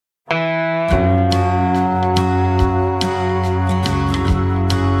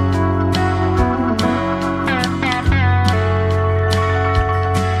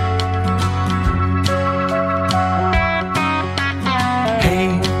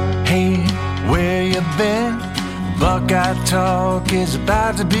Buckeye Talk is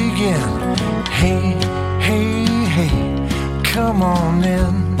about to begin. Hey, hey, hey, come on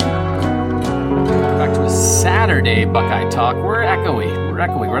in. Back to a Saturday Buckeye Talk. We're echoey.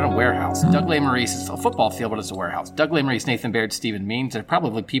 We're in a warehouse. Doug Lesmerises, it's a football field, but it's a warehouse. Doug Lesmerises, Nathan Baird, Stephen Means. There's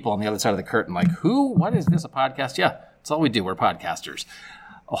probably people on the other side of the curtain like, who? What is this, a podcast? Yeah, that's all we do. We're podcasters.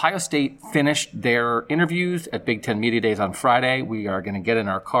 Ohio State finished their interviews at Big Ten Media Days on Friday. We are going to get in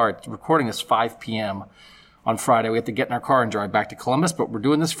our car. It's recording this 5 p.m. on Friday. We have to get in our car and drive back to Columbus, but we're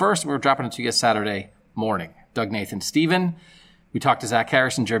doing this first. We're dropping it to you Saturday morning. Doug, Nathan, Stephen. We talked to Zach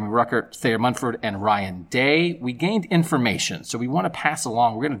Harrison, Jeremy Ruckert, Thayer Munford, and Ryan Day. We gained information, so we want to pass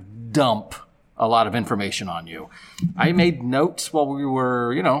along. We're going to dump a lot of information on you. I made notes while we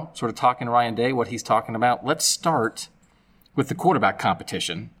were, sort of talking to Ryan Day, what he's talking about. Let's start with the quarterback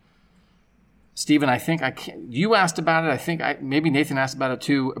competition. Stephen, I think you asked about it. Maybe Nathan asked about it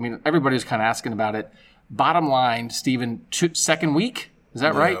too. I mean, everybody's kind of asking about it. Bottom line, Stephen, second week? Is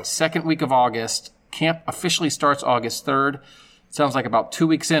that right? Second week of August. Camp officially starts August 3rd. Sounds like about 2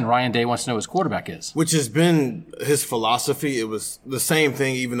 weeks in, Ryan Day wants to know who his quarterback is. Which has been his philosophy. It was the same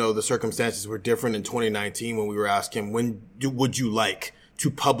thing, even though the circumstances were different in 2019 when we were asking, would you like to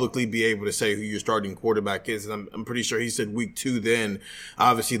publicly be able to say who your starting quarterback is? And I'm pretty sure he said week 2 then.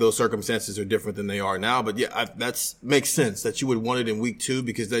 Obviously, those circumstances are different than they are now. But yeah, that makes sense that you would want it in week 2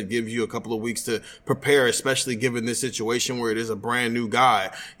 because that gives you a couple of weeks to prepare, especially given this situation where it is a brand new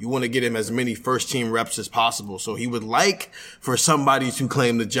guy. You want to get him as many first team reps as possible. So he would like for somebody to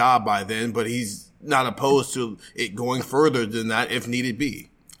claim the job by then, but he's not opposed to it going further than that if needed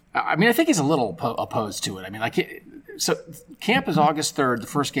be. I mean, I think he's a little opposed to it. I mean, so camp is August 3rd, the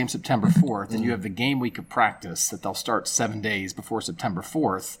first game September 4th, and you have the game week of practice that they'll start 7 days before September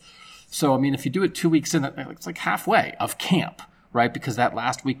 4th. So, I mean, if you do it 2 weeks in, it's like halfway of camp, right? Because that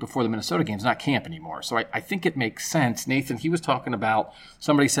last week before the Minnesota game is not camp anymore. So I think it makes sense. Nathan, he was talking about,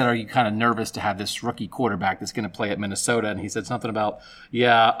 somebody said, are you kind of nervous to have this rookie quarterback that's going to play at Minnesota? And he said something about,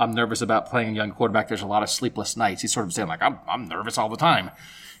 yeah, I'm nervous about playing a young quarterback. There's a lot of sleepless nights. He's sort of saying like, I'm nervous all the time.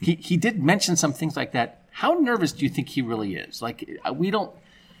 He did mention some things like that. How nervous do you think he really is? Like,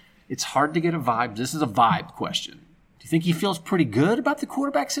 it's hard to get a vibe. This is a vibe question. Do you think he feels pretty good about the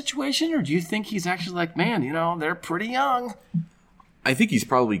quarterback situation? Or do you think he's actually like, man, they're pretty young? I think he's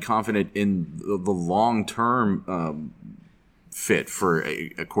probably confident in the long-term fit for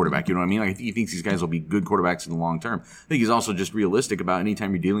a quarterback. You know what I mean? Like, he thinks these guys will be good quarterbacks in the long term. I think he's also just realistic about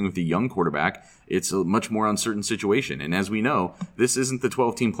anytime you're dealing with a young quarterback, it's a much more uncertain situation. And as we know, this isn't the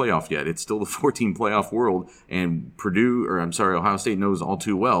 12-team playoff yet. It's still the 14 playoff world. And Ohio State knows all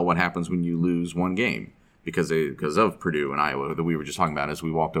too well what happens when you lose one game because of Purdue and Iowa that we were just talking about as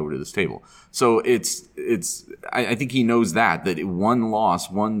we walked over to this table. So I think he knows that one loss,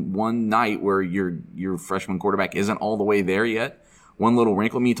 one night where your freshman quarterback isn't all the way there yet. One little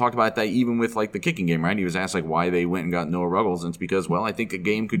wrinkle. I mean, he talked about that even with like the kicking game, right? He was asked like why they went and got Noah Ruggles, and it's because, well, I think a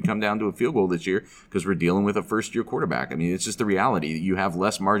game could come down to a field goal this year because we're dealing with a first-year quarterback. I mean, it's just the reality. You have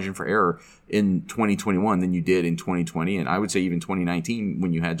less margin for error in 2021 than you did in 2020, and I would say even 2019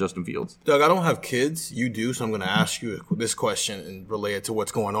 when you had Justin Fields. Doug, I don't have kids. You do, so I'm going to ask you this question and relate it to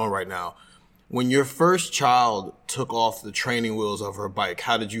what's going on right now. When your first child took off the training wheels of her bike,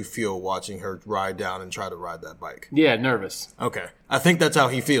 how did you feel watching her ride down and try to ride that bike? Yeah, nervous. Okay. I think that's how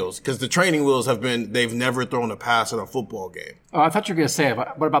he feels because the training wheels they've never thrown a pass in a football game. Oh, I thought you were going to say,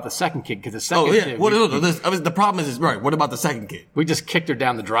 what about the second kid? Because the second kid. The problem is, right, what about the second kid? We just kicked her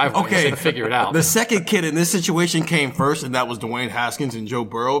down the driveway to figure it out. The second kid in this situation came first, and that was Dwayne Haskins and Joe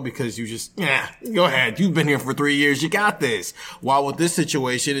Burrow because you just, go ahead. You've been here for 3 years. You got this. While with this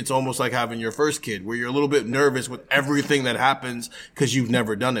situation, it's almost like having your first kid where you're a little bit nervous with everything that happens because you've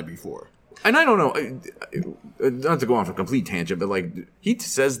never done it before. And I don't know, not to go off a complete tangent, but like he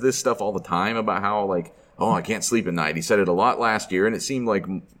says this stuff all the time about how like, oh, I can't sleep at night. He said it a lot last year, and it seemed like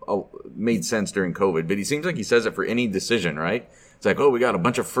made sense during COVID. But he seems like he says it for any decision, right? It's like, oh, we got a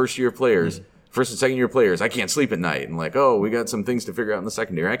bunch of first-year players, first and second-year players. I can't sleep at night. And like, oh, we got some things to figure out in the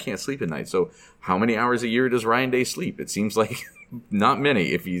secondary. I can't sleep at night. So how many hours a year does Ryan Day sleep? It seems like not many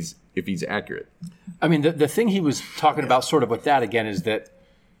if he's accurate. I mean, the thing he was talking about sort of with that, again, is that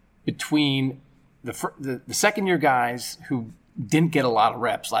between the second-year guys who didn't get a lot of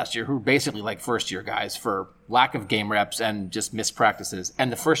reps last year, who were basically like first-year guys for lack of game reps and just missed practices,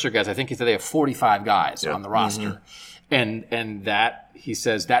 and the first-year guys, I think he said they have 45 guys on the roster. And that, he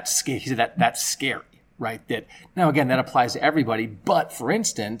says, that's scary, right? That now, again, that applies to everybody. But, for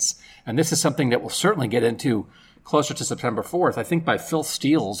instance, and this is something that we'll certainly get into closer to September 4th. I think by Phil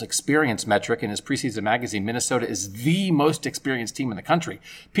Steele's experience metric in his preseason magazine, Minnesota is the most experienced team in the country.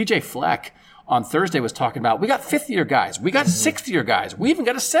 PJ Fleck on Thursday was talking about, we got 5th-year guys, we got 6th-year guys, we even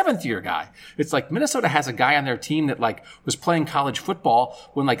got a 7th-year guy. It's like Minnesota has a guy on their team that like was playing college football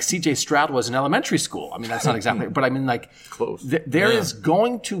when like C.J. Stroud was in elementary school. I mean, that's not exactly, but I mean like close. There is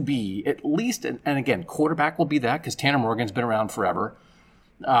going to be at least, and again, quarterback will be that because Tanner Morgan's been around forever.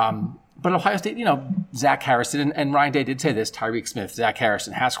 But Ohio State, Zach Harrison and Ryan Day did say this, Tyreek Smith, Zach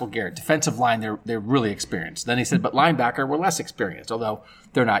Harrison, Haskell Garrett, defensive line, they're really experienced. Then he said, but linebacker, we're less experienced, although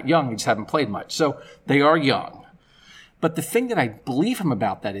they're not young, they just haven't played much. So they are young. But the thing that I believe him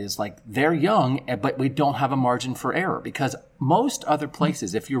about that is like they're young, but we don't have a margin for error because most other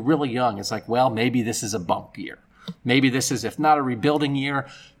places, if you're really young, it's like, well, maybe this is a bump year. Maybe this is, if not a rebuilding year,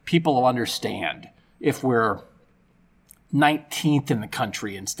 people will understand if we're 19th in the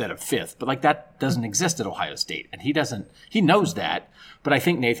country instead of 5th. But like that doesn't exist at Ohio State. And he knows that. But I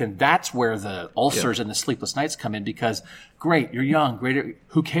think, Nathan, that's where the ulcers and the sleepless nights come in because, great, you're young, great,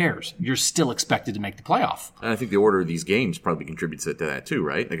 who cares? You're still expected to make the playoff. And I think the order of these games probably contributes to that too,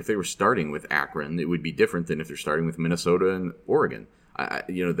 right? Like if they were starting with Akron, it would be different than if they're starting with Minnesota and Oregon.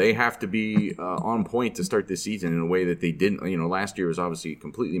 They have to be on point to start this season in a way that they didn't. Last year was obviously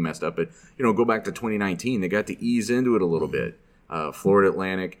completely messed up. But, go back to 2019, they got to ease into it a little bit. Florida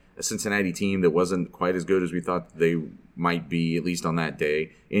Atlantic, a Cincinnati team that wasn't quite as good as we thought they might be, at least on that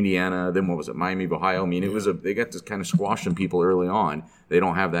day. Indiana, then what was it, Miami of Ohio? I mean, they got to kind of squash some people early on. They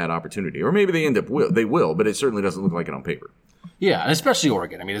don't have that opportunity. Or maybe they will, but it certainly doesn't look like it on paper. Yeah, and especially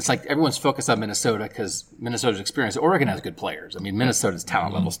Oregon. I mean, it's like everyone's focused on Minnesota because Minnesota's experience. Oregon has good players. I mean, Minnesota's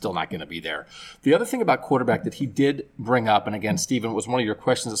talent level is still not going to be there. The other thing about quarterback that he did bring up, and again, Stephen, was one of your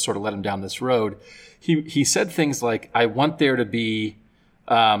questions that sort of led him down this road. He said things like, I want there to be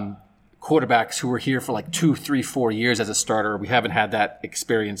quarterbacks who were here for like 2, 3, 4 years as a starter. We haven't had that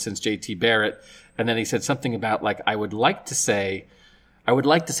experience since J.T. Barrett. And then he said something about like, I would like to say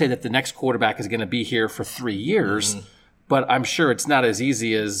that the next quarterback is going to be here for 3 years. Mm-hmm. But I'm sure it's not as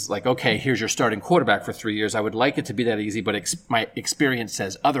easy as like, okay, here's your starting quarterback for 3 years. I would like it to be that easy, but my experience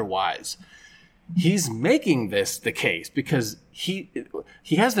says otherwise. He's making this the case because he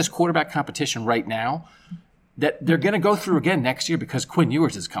has this quarterback competition right now that they're going to go through again next year because Quinn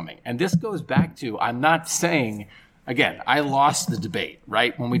Ewers is coming. And this goes back to, I'm not saying, again, I lost the debate,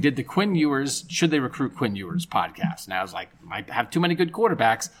 right? When we did the Quinn Ewers, should they recruit Quinn Ewers podcast? And I was like, might have too many good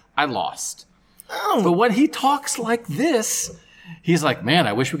quarterbacks. I lost. But when he talks like this, he's like, man,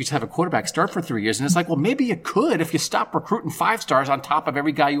 I wish we could just have a quarterback start for 3 years. And it's like, well, maybe you could if you stop recruiting 5-stars on top of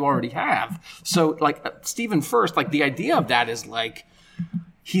every guy you already have. So like Stephen first, like the idea of that is like,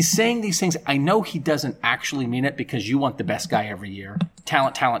 he's saying these things. I know he doesn't actually mean it because you want the best guy every year.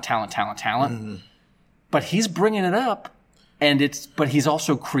 Talent. Mm-hmm. But he's bringing it up. But he's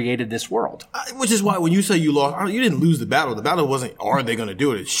also created this world. Which is why when you say you lost, you didn't lose the battle. The battle wasn't, are they going to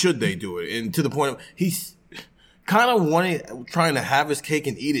do it? It's should they do it? And to the point of, he's kind of trying to have his cake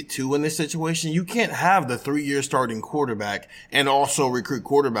and eat it too in this situation. You can't have the 3-year starting quarterback and also recruit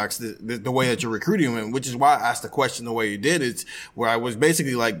quarterbacks the way that you're recruiting them, which is why I asked the question the way you did. It's where I was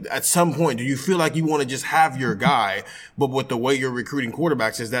basically like, at some point, do you feel like you want to just have your guy, but with the way you're recruiting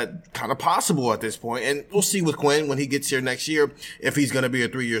quarterbacks, is that kind of possible at this point? And we'll see with Quinn when he gets here next year, if he's going to be a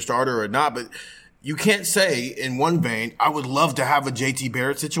 3-year starter or not. But you can't say in one vein, I would love to have a JT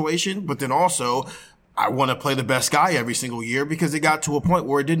Barrett situation, but then also I want to play the best guy every single year, because it got to a point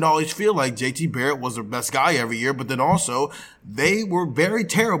where it didn't always feel like JT Barrett was the best guy every year. But then also they were very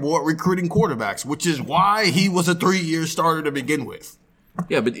terrible at recruiting quarterbacks, which is why he was a 3-year starter to begin with.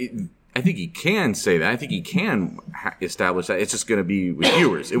 Yeah, but I think he can say that. I think he can establish that. It's just going to be with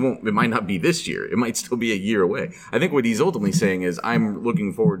viewers. It might not be this year. It might still be a year away. I think what he's ultimately saying is, I'm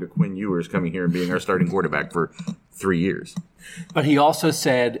looking forward to Quinn Ewers coming here and being our starting quarterback for 3 years. But he also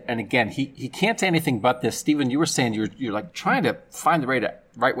said, and again, he can't say anything but this. Stephen, you were saying you're like trying to find the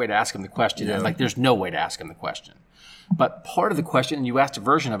right way to ask him the question. Yeah. And like, there's no way to ask him the question. But part of the question, and you asked a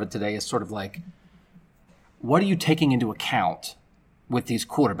version of it today, is sort of like, what are you taking into account with these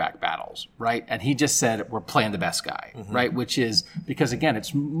quarterback battles, right? And he just said, we're playing the best guy, right? Which is, because again,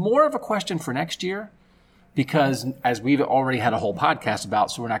 it's more of a question for next year, because as we've already had a whole podcast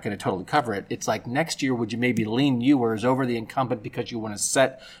about, so we're not going to totally cover it. It's like, next year, would you maybe lean Ewers over the incumbent because you want to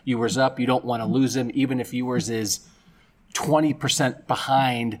set Ewers up? You don't want to lose him, even if Ewers is 20%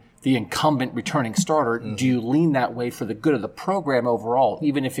 behind the incumbent returning starter. Do you lean that way for the good of the program overall,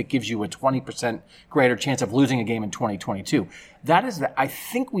 even if it gives you a 20% greater chance of losing a game in 2022? I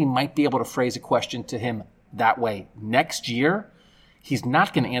think we might be able to phrase a question to him that way next year. He's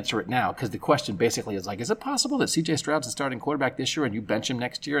not going to answer it now because the question basically is like, is it possible that C.J. Stroud's the starting quarterback this year and you bench him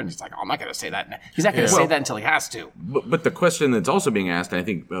next year? And he's like, oh, I'm not going to say that now. He's not going to say that until he has to. But the question that's also being asked, and I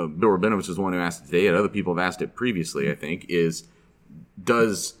think Bill Rabinovich is the one who asked it today, and other people have asked it previously, I think, is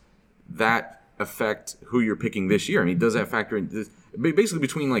does that affect who you're picking this year? I mean, does that factor in this, basically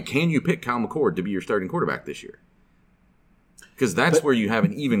between like, can you pick Kyle McCord to be your starting quarterback this year? Because that's where you have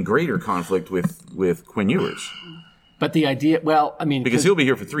an even greater conflict with Quinn Ewers. But the idea, well, I mean, because he'll be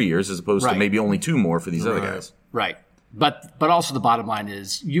here for 3 years as opposed to maybe only 2 more for these other guys. Right. But also the bottom line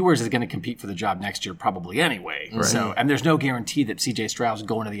is Ewers is going to compete for the job next year probably anyway. Right. So, and there's no guarantee that C.J. Stroud's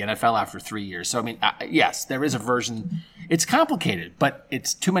going to the NFL after 3 years. So, I mean, yes, there is a version. It's complicated, but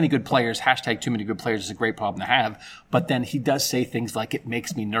it's too many good players. # too many good players is a great problem to have. But then he does say things like, it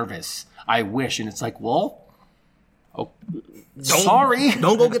makes me nervous. I wish. And it's like, well, sorry.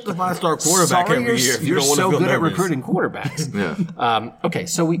 Don't go get the 5-star quarterback every year. If you you're don't want so to feel good nervous. at recruiting quarterbacks. Yeah. Okay,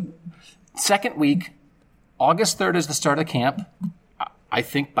 so second week, August 3rd is the start of camp. I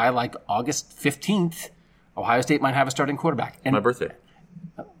think by like August 15th, Ohio State might have a starting quarterback. And My birthday.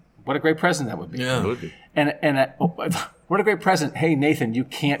 what a great present that would be. Yeah. It would be. And what a great present. Hey, Nathan, you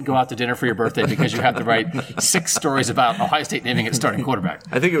can't go out to dinner for your birthday because you have to write 6 stories about Ohio State naming its starting quarterback.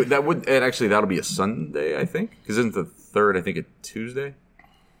 I think that'll be a Sunday, I think. Because isn't the 3rd, I think, a Tuesday?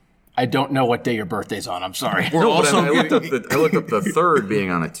 I don't know what day your birthday's on. I'm sorry. I looked up the 3rd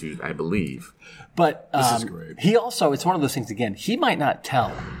being on a Tuesday, I believe. But This is great. he also, it's one of those things, again, he might not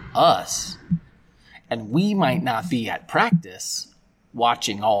tell us, and we might not be at practice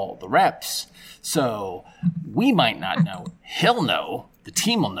watching all the reps. So we might not know. He'll know. The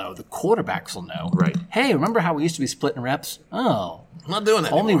team will know. The quarterbacks will know. Right. Hey, remember how we used to be splitting reps? Oh. I'm not doing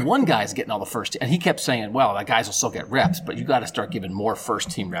that Only anymore. one guy's getting all the first. And he kept saying, well, the guys will still get reps, but you got to start giving more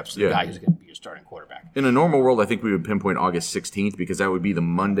first-team reps to the guy who's going to be your starting quarterback. In a normal world, I think we would pinpoint August 16th because that would be the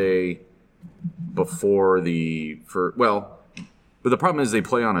Monday before but the problem is they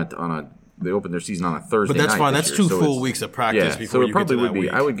play they open their season on a Thursday But that's night fine. this That's year, 2 so full it's- weeks of practice Yeah, before so you it probably get to would that be.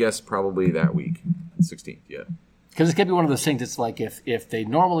 week. I would guess probably that week, 16th. Yeah. Because it's going to be one of those things. It's like if they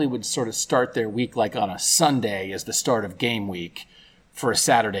normally would sort of start their week like on a Sunday as the start of game week for a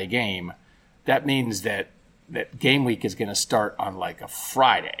Saturday game, that means that game week is going to start on like a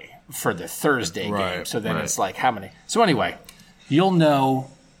Friday for the Thursday game. Right, So then right. it's like how many? So anyway, you'll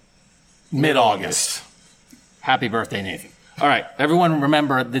know mid-August. Happy birthday, Nathan. All right, everyone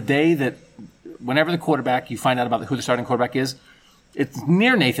remember the day that whenever the quarterback, you find out about who the starting quarterback is, it's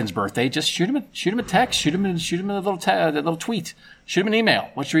near Nathan's birthday. Just shoot him a text, shoot him a little tweet, shoot him an email.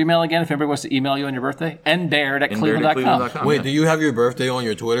 What's your email again? If anybody wants to email you on your birthday, nbaird@cleveland.com. Wait, do you have your birthday on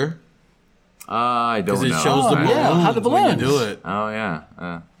your Twitter? I don't know. Because it shows the balloons yeah, how the when you balloons. do it. Oh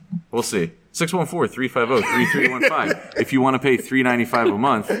yeah, we'll see. 614-350-3315 if you want to pay $3.95 a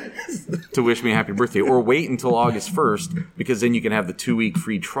month to wish me a happy birthday, or wait until August 1st because then you can have the 2-week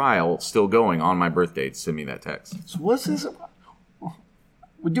free trial still going on my birthday to send me that text. So what's this?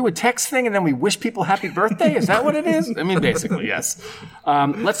 We do a text thing and then we wish people happy birthday? Is that what it is? I mean, basically, yes.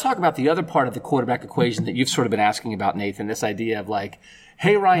 Let's talk about the other part of the quarterback equation that you've sort of been asking about, Nathan, this idea of like,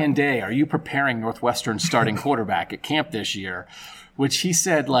 hey, Ryan Day, are you preparing Northwestern's starting quarterback at camp this year? Which he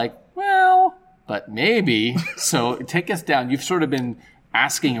said like, well, but maybe. So take us down. You've sort of been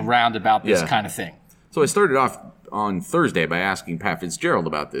asking around about this kind of thing. So I started off on Thursday by asking Pat Fitzgerald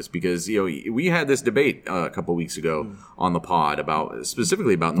about this because we had this debate a couple of weeks ago on the pod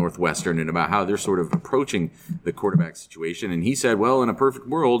specifically about Northwestern and about how they're sort of approaching the quarterback situation. And he said, well, in a perfect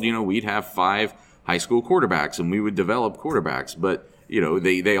world, we'd have 5 high school quarterbacks and we would develop quarterbacks. But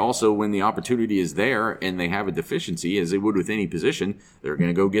they also, when the opportunity is there and they have a deficiency, as they would with any position, they're going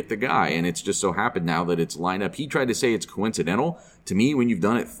to go get the guy. And it's just so happened now that it's lined up. He tried to say it's coincidental. To me, when you've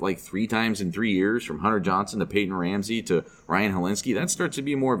done it like 3 times in 3 years, from Hunter Johnson to Peyton Ramsey to Ryan Helinski, that starts to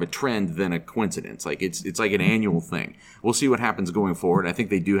be more of a trend than a coincidence. Like it's like an annual thing. We'll see what happens going forward. I think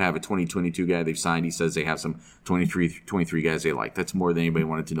they do have a 2022 guy they've signed. He says they have some 23 guys they like. That's more than anybody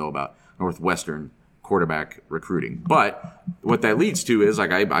wanted to know about Northwestern quarterback recruiting. But what that leads to is,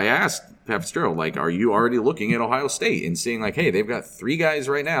 like, I asked Pat Fitzgerald, like, are you already looking at Ohio State and seeing, like, hey, they've got 3 guys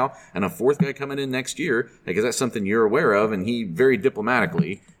right now and a 4th guy coming in next year? Like, is that something you're aware of? And he very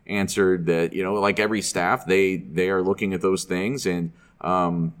diplomatically answered that, like every staff, they are looking at those things, and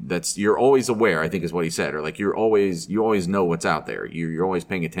you're always aware, I think is what he said, or like you always know what's out there. You're always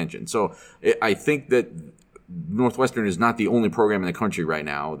paying attention. So I think that Northwestern is not the only program in the country right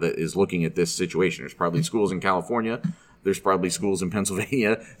now that is looking at this situation. There's probably schools in California there's probably schools in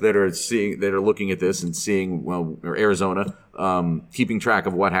Pennsylvania that are looking at this and seeing, well, or Arizona, keeping track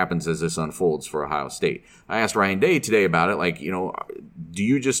of what happens as this unfolds for Ohio State. I asked Ryan Day today about it, like,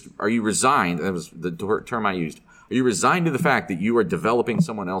 are you resigned? That was the term I used. Are you resigned to the fact that you are developing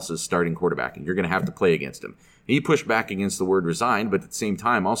someone else's starting quarterback and you're going to have to play against him? He pushed back against the word resigned, but at the same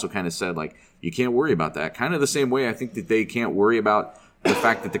time also kind of said, like, you can't worry about that. Kind of the same way I think that they can't worry about the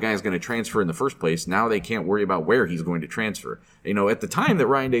fact that the guy is going to transfer in the first place. Now they can't worry about where he's going to transfer. At the time that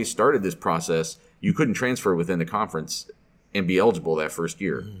Ryan Day started this process, you couldn't transfer within the conference and be eligible that first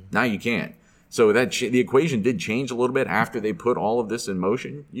year. Now you can. So that the equation did change a little bit after they put all of this in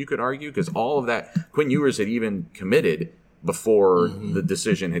motion, you could argue, because all of that, Quinn Ewers had even committed before the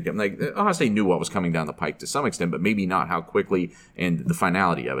decision had come. Like, Ohio State knew what was coming down the pike to some extent, but maybe not how quickly and the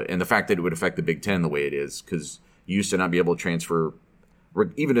finality of it. And the fact that it would affect the Big Ten the way it is, because you used to not be able to transfer,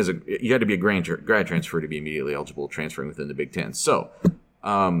 even you had to be a grad transfer to be immediately eligible transferring within the Big Ten. So,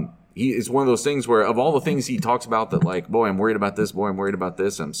 it's one of those things where, of all the things he talks about that, like, boy, I'm worried about this,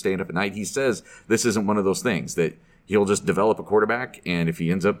 I'm staying up at night, he says this isn't one of those things, that he'll just develop a quarterback, and if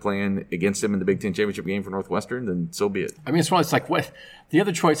he ends up playing against him in the Big Ten championship game for Northwestern, then so be it. I mean, it's like, what the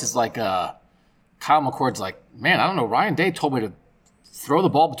other choice is, like, Kyle McCord's like, man, I don't know, Ryan Day told me to throw the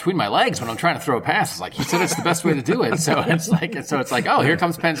ball between my legs when I'm trying to throw a pass. It's like, he said it's the best way to do it. So it's like, oh, here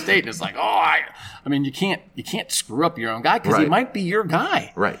comes Penn State. And it's like, I mean, you can't screw up your own guy, because he might be your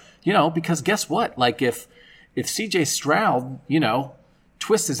guy. Right. Because guess what? Like, if CJ Stroud,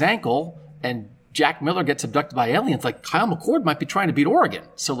 twists his ankle and Jack Miller gets abducted by aliens, like, Kyle McCord might be trying to beat Oregon.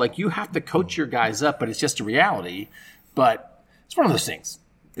 So, like, you have to coach your guys up, but it's just a reality. But it's one of those things.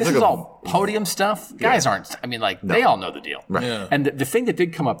 This is all podium stuff. Guys aren't, they all know the deal. Right. Yeah. And the thing that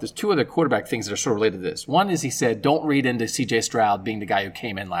did come up, there's two other quarterback things that are sort of related to this. One is, he said, don't read into CJ Stroud being the guy who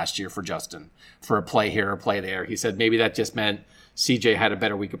came in last year for Justin for a play here or a play there. He said maybe that just meant CJ had a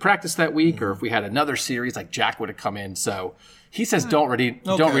better week of practice that week, or if we had another series, like, Jack would have come in. So he says don't read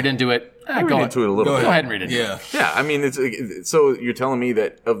into it. Go into it a little bit. Go ahead and read it. Yeah. Yeah, I mean, so you're telling me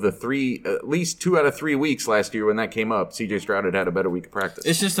that of the three, at least 2 out of 3 weeks last year when that came up, CJ Stroud had a better week of practice.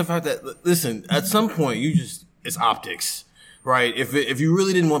 It's just the fact that, listen, at some point it's optics, right? If you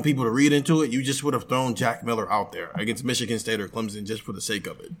really didn't want people to read into it, you just would have thrown Jack Miller out there against Michigan State or Clemson just for the sake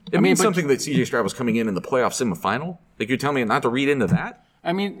of it. It means something that CJ Stroud was coming in the playoff semifinal. Like, you're telling me not to read into that?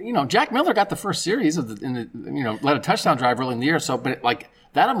 I mean, Jack Miller got the first series led a touchdown drive early in the year. So, but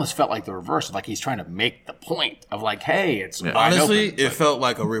that almost felt like the reverse. Like, he's trying to make the point of, like, hey, it's wide honestly, open. it felt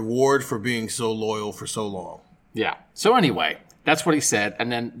like a reward for being so loyal for so long. Yeah. So anyway, that's what he said.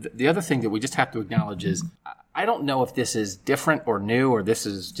 And then the other thing that we just have to acknowledge is, I don't know if this is different or new, or this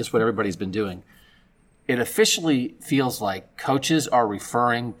is just what everybody's been doing. It officially feels like coaches are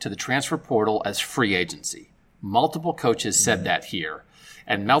referring to the transfer portal as free agency. Multiple coaches said that here.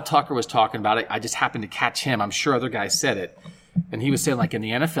 And Mel Tucker was talking about it. I just happened to catch him. I'm sure other guys said it. And he was saying, like, in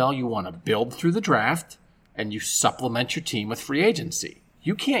the NFL, you want to build through the draft and you supplement your team with free agency.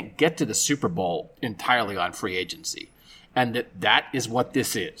 You can't get to the Super Bowl entirely on free agency. And that is what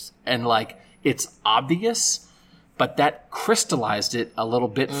this is. And, like, it's obvious, but that crystallized it a little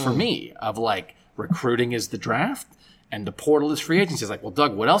bit for me of, like, recruiting is the draft and the portal is free agency. It's like, well,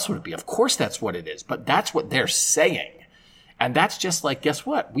 Doug, what else would it be? Of course that's what it is. But that's what they're saying. And that's just like, guess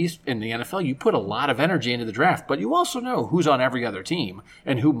what? In the NFL, you put a lot of energy into the draft, but you also know who's on every other team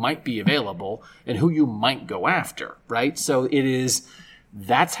and who might be available and who you might go after, right? So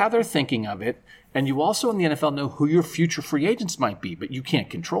that's how they're thinking of it. And you also in the NFL know who your future free agents might be, but you can't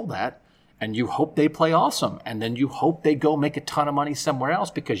control that. And you hope they play awesome. And then you hope they go make a ton of money somewhere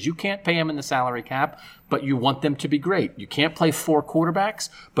else, because you can't pay them in the salary cap, but you want them to be great. You can't play 4 quarterbacks,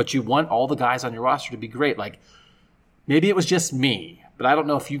 but you want all the guys on your roster to be great. Like, maybe it was just me, but I don't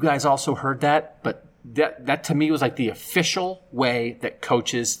know if you guys also heard that. But that to me was like the official way that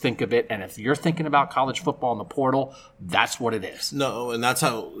coaches think of it. And if you're thinking about college football in the portal, that's what it is. No, and that's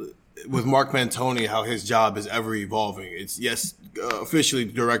how, with Mark Pantoni, how his job is ever evolving. It's, officially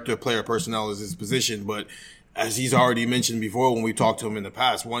director of player personnel is his position, but as he's already mentioned before when we talked to him in the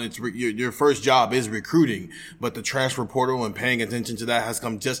past, it's your first job is recruiting, but the transfer portal and paying attention to that has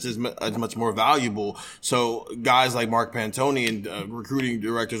come just as much more valuable. So guys like Mark Pantoni and recruiting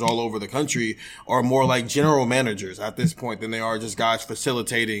directors all over the country are more like general managers at this point than they are just guys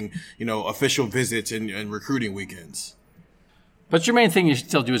facilitating, official visits and recruiting weekends. But your main thing you should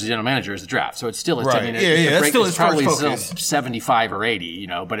still do as a general manager is the draft. So it's still, right. That's still his probably first still focus. 75 or 80,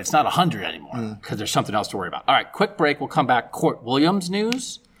 but it's not 100 anymore because there's something else to worry about. All right, quick break. We'll come back. Court Williams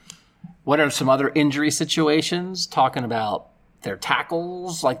news. What are some other injury situations? Talking about their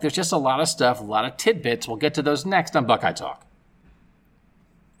tackles. Like, there's just a lot of stuff, a lot of tidbits. We'll get to those next on Buckeye Talk.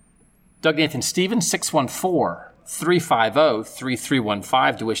 Doug Nathan Stevens,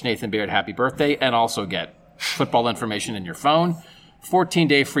 614-350-3315 to wish Nathan Baird happy birthday and also get football information in your phone.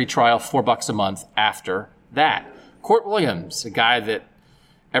 14-day free trial, $4 a month after that. Court Williams, a guy that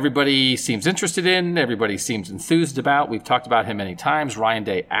everybody seems interested in, everybody seems enthused about. We've talked about him many times. Ryan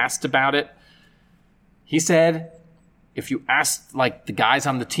Day asked about it. He said, if you asked like the guys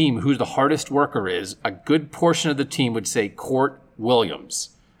on the team who the hardest worker is, a good portion of the team would say Court Williams.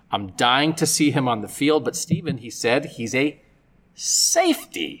 I'm dying to see him on the field, but Steven, he said, he's a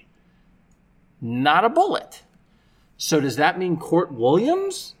safety, not a bullet. So does that mean Court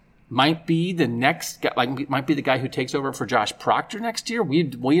Williams might be the next guy, like might be the guy who takes over for Josh Proctor next year?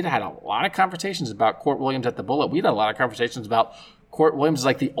 We'd had a lot of conversations about Court Williams at the bullet. We'd had a lot of conversations about Court Williams is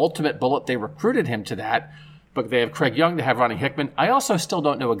like the ultimate bullet. They recruited him to that, but they have Craig Young, they have Ronnie Hickman. I also still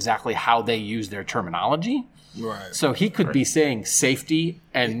don't know exactly how they use their terminology. Right. So he could be saying safety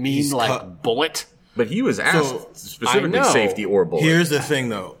and mean He's like bullet. But he was asked specifically safety or bullet. Here's the thing,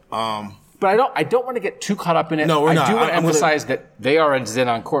 though. But I don't want to get too caught up in it. No, we're not. I do want to emphasize that they are as in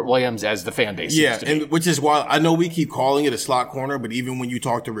on Court Williams as the fan base seems to be. And which is why I know we keep calling it a slot corner, but even when you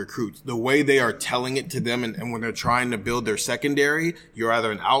talk to recruits, the way they are telling it to them and when they're trying to build their secondary, you're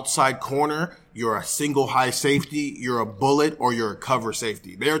either an outside corner, you're a single high safety, you're a bullet, or you're a cover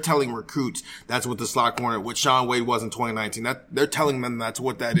safety. They're telling recruits that's what the slot corner, what Sean Wade was in 2019. They're telling them that's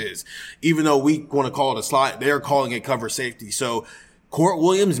what that is. Even though we want to call it a slot, they're calling it cover safety. So Court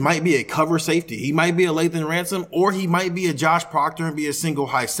Williams might be a cover safety. He might be a Lathan Ransom, or he might be a Josh Proctor and be a single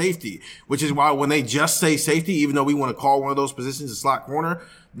high safety, which is why when they just say safety, even though we want to call one of those positions a slot corner,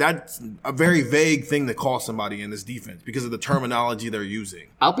 that's a very vague thing to call somebody in this defense because of the terminology they're using.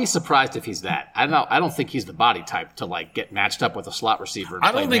 I'll be surprised if he's that. I don't think he's the body type to like get matched up with a slot receiver. And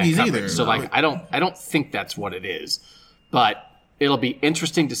I don't think he's either. So like I don't think that's what it is. But it'll be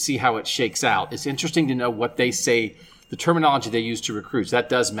interesting to see how it shakes out. It's interesting to know what they say. The terminology they use to recruits, that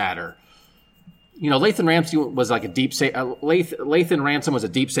does matter. You know, Lathan Ransom was like a deep Lathan Ransom was a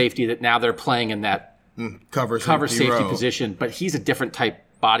deep safety that now they're playing in that cover safety position, but he's a different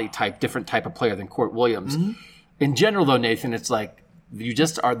body type, different type of player than Court Williams. Mm-hmm. In general, though, Nathan, it's like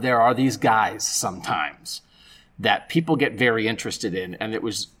there are these guys sometimes that people get very interested in, and it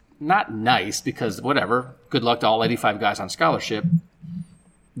was not nice because whatever. Good luck to all 85 guys on scholarship.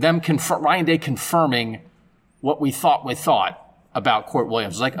 Ryan Day confirming what we thought about Court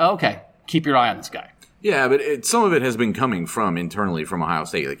Williams. Like, oh, okay, keep your eye on this guy. Yeah, but some of it has been coming from internally from Ohio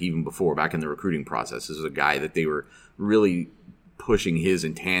State, like even before, back in the recruiting process. This is a guy that they were really pushing his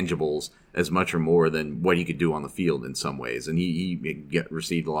intangibles as much or more than what he could do on the field in some ways. And he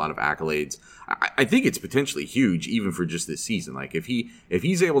received a lot of accolades. I think it's potentially huge even for just this season. Like if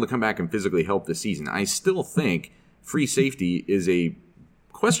he's able to come back and physically help this season, I still think free safety is a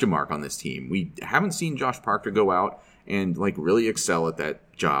question mark on this team. We haven't seen Josh Proctor go out and like really excel at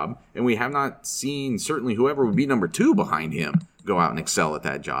that job, and we have not seen certainly whoever would be number 2 behind him go out and excel at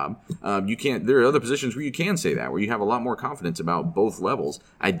that job. There are other positions where you can say that, where you have a lot more confidence about both levels.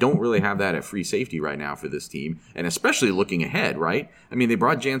 I don't really have that at free safety right now for this team, and especially looking ahead, right? I mean, they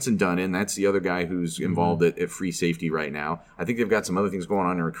brought Jansen Dunn in. That's the other guy who's involved at free safety right now. I think they've got some other things going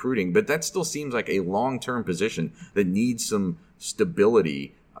on in recruiting, but that still seems like a long-term position that needs some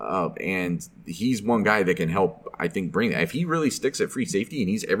stability. And he's one guy that can help, I think, bring that. If he really sticks at free safety and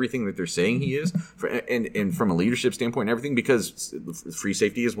he's everything that they're saying he is, and from a leadership standpoint and everything, because free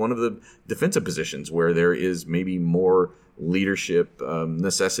safety is one of the defensive positions where there is maybe more leadership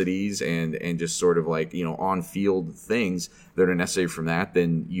necessities and just sort of like, you know, on-field things that are necessary from that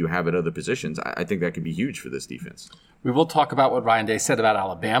than you have at other positions. I think that could be huge for this defense. We will talk about what Ryan Day said about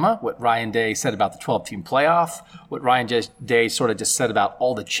Alabama, what Ryan Day said about the 12-team playoff, what Ryan Day sort of just said about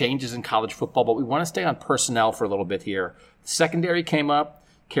all the changes in college football, but we want to stay on personnel for a little bit here. The secondary came up.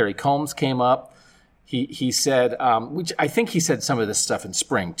 Kerry Combs came up. He said, which I think he said some of this stuff in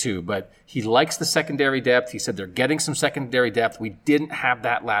spring too, but he likes the secondary depth. He said they're getting some secondary depth. We didn't have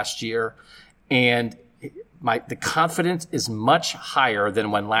that last year, and the confidence is much higher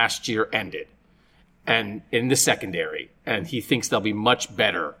than when last year ended. And in the secondary, and he thinks they'll be much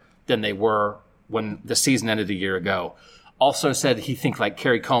better than they were when the season ended a year ago. Also said he thinks like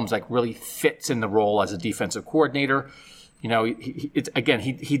Kerry Combs like really fits in the role as a defensive coordinator. You know,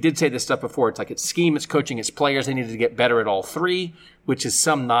 he did say this stuff before. It's like it's scheme, it's coaching, it's players. They needed to get better at all three, which is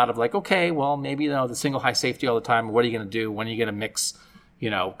some nod of like, okay, well maybe the single high safety all the time. What are you going to do? When are you going to mix,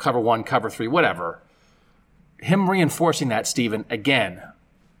 cover 1, cover 3, whatever. Him reinforcing that, Steven, again.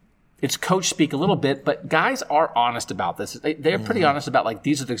 it's coach speak a little bit, but guys are honest about this. They're pretty honest about, like,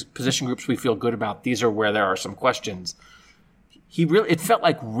 these are the position groups we feel good about. These are where there are some questions. It felt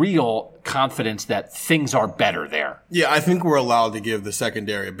like real confidence that things are better there. Yeah, I think we're allowed to give the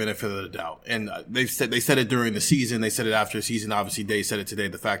secondary a benefit of the doubt. And they said it during the season. They said it after the season. Obviously, Dave said it today.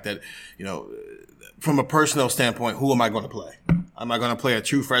 The fact that, from a personnel standpoint, who am I going to play? Am I going to play a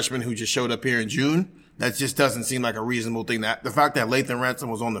true freshman who just showed up here in June? That just doesn't seem like a reasonable thing. That the fact that Lathan Ransom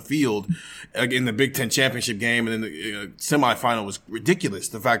was on the field in the Big Ten championship game and in the semifinal was ridiculous.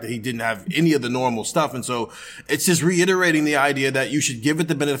 The fact that he didn't have any of the normal stuff. And so it's just reiterating the idea that you should give it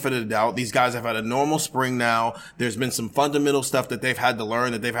the benefit of the doubt. These guys have had a normal spring now. There's been some fundamental stuff that they've had to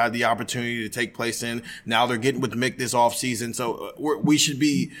learn, that they've had the opportunity to take place in. Now they're getting with Mick this offseason. So we should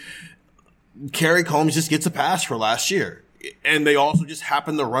be – Kerry Combs just gets a pass for last year. And they also just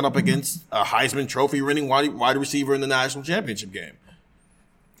happened to run up against a Heisman Trophy winning wide receiver in the national championship game.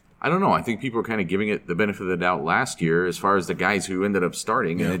 I don't know. I think people are kind of giving it the benefit of the doubt last year as far as the guys who ended up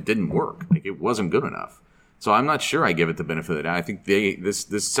starting, and it didn't work. Like, it wasn't good enough. So I'm not sure I give it the benefit of the doubt. I think this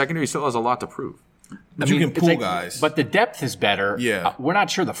secondary still has a lot to prove. But you can pull guys. But the depth is better. Yeah. We're not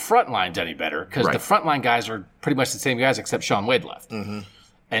sure the front line's any better because the front line guys are pretty much the same guys except Shaun Wade left. Mm-hmm.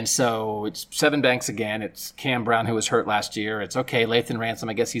 And so it's Sevyn Banks again. It's Cam Brown, who was hurt last year. It's okay, Lathan Ransom.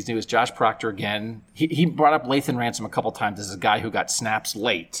 I guess he's new as Josh Proctor again. He brought up Lathan Ransom a couple times as a guy who got snaps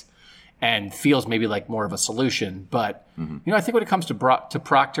late and feels maybe like more of a solution. But, I think when it comes to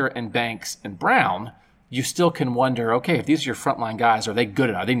Proctor and Banks and Brown, you still can wonder, okay, if these are your frontline guys, are they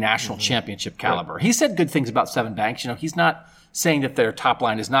good enough? Are they national championship caliber? Right. He said good things about Sevyn Banks. He's not saying that their top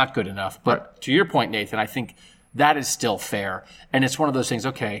line is not good enough. But to your point, Nathan, I think that is still fair. And it's one of those things,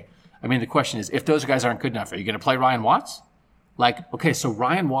 okay, the question is, if those guys aren't good enough, are you going to play Ryan Watts? Like, okay, so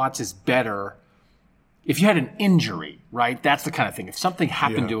Ryan Watts is better if you had an injury, right? That's the kind of thing. If something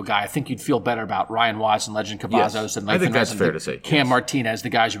happened to a guy, I think you'd feel better about Ryan Watts and Legend Cavazos and I think that's fair to say. Cam Martinez, the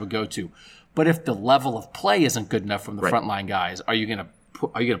guys you would go to. But if the level of play isn't good enough from the frontline guys, are you going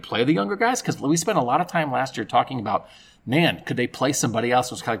to play the younger guys? Because we spent a lot of time last year talking about, man, could they play somebody else?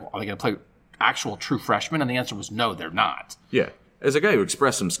 It was kind of like, are they going to play actual true freshmen? And the answer was no, they're not. Yeah. As a guy who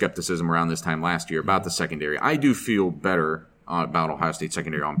expressed some skepticism around this time last year about the secondary, I do feel better about Ohio State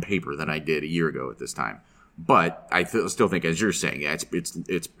secondary on paper than I did a year ago at this time. But I still think, as you're saying,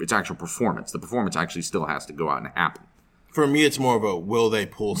 it's actual performance. The performance actually still has to go out and happen. For me, it's more of a will they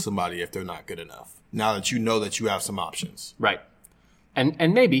pull somebody if they're not good enough? Now that you know that you have some options. Right.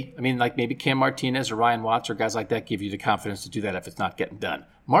 And maybe, maybe Cam Martinez or Ryan Watts or guys like that give you the confidence to do that if it's not getting done.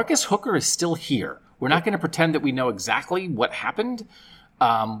 Marcus Hooker is still here. We're not going to pretend that we know exactly what happened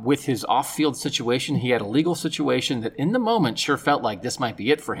with his off-field situation. He had a legal situation that in the moment sure felt like this might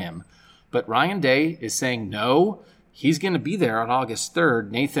be it for him. But Ryan Day is saying no, he's going to be there on August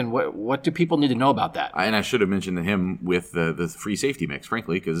 3rd. Nathan, what do people need to know about that? And I should have mentioned him with the free safety mix,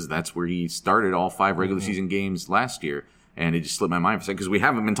 frankly, because that's where he started all 5 regular season games last year. And it just slipped my mind for a second because we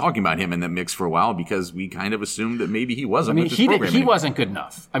haven't been talking about him in that mix for a while because we kind of assumed that maybe he wasn't with this program. He wasn't good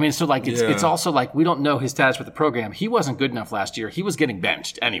enough. It's also like we don't know his status with the program. He wasn't good enough last year. He was getting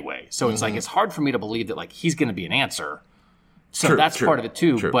benched anyway. So it's like it's hard for me to believe that like he's going to be an answer. So that's part of it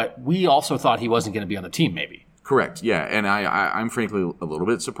too. True. But we also thought he wasn't going to be on the team maybe. Correct. Yeah. And I'm frankly a little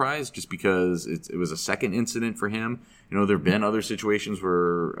bit surprised just because it was a second incident for him. There have been other situations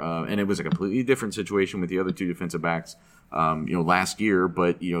where, and it was a completely different situation with the other 2 defensive backs, last year,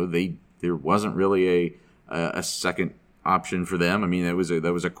 but, there wasn't really a second option for them.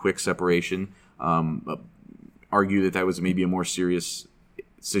 That was a quick separation. Argue that was maybe a more serious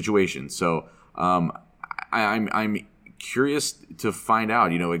situation. So, I'm curious to find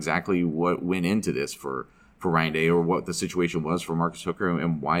out, exactly what went into this for Ryan Day or what the situation was for Marcus Hooker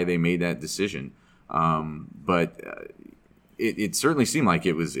and why they made that decision. But it certainly seemed like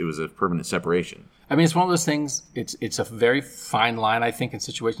it was a permanent separation. It's one of those things. It's a very fine line, I think, in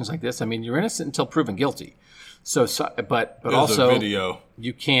situations like this. You're innocent until proven guilty. But also, a video.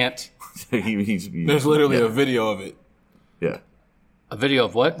 You can't. There's literally a video of it. Yeah. A video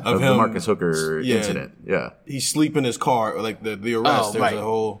of what? Of the Marcus Hooker incident. Yeah. He's sleeping in his car, like the arrest. There's a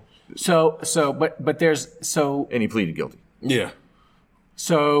whole. But there's. And he pleaded guilty. Yeah.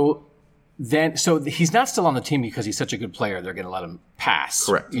 So he's not still on the team because he's such a good player. They're going to let him pass.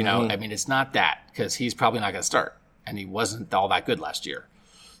 Correct. It's not that because he's probably not going to start, and he wasn't all that good last year.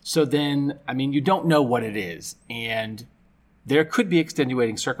 So then, you don't know what it is, and there could be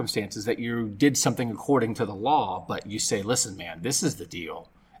extenuating circumstances that you did something according to the law, but you say, listen, man, this is the deal,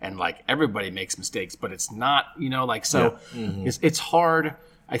 and like everybody makes mistakes, but it's not, it's hard.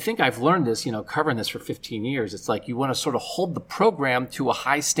 I think I've learned this, covering this for 15 years. It's like you want to sort of hold the program to a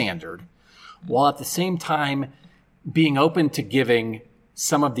high standard while at the same time being open to giving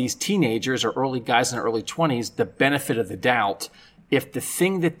some of these teenagers or early guys in their early 20s the benefit of the doubt if the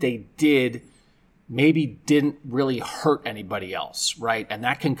thing that they did maybe didn't really hurt anybody else, right? And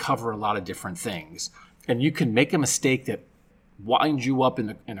that can cover a lot of different things. And you can make a mistake that winds you up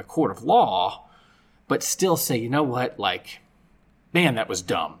in a court of law, but still say, you know what, like, man, that was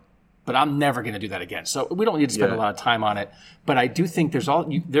dumb. But I'm never going to do that again. So we don't need to spend a lot of time on it. But I do think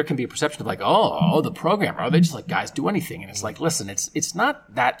there can be a perception of like, oh, the program, are they just like guys do anything? And it's like, listen, it's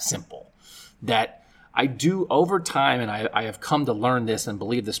not that simple. That I do over time, and I have come to learn this and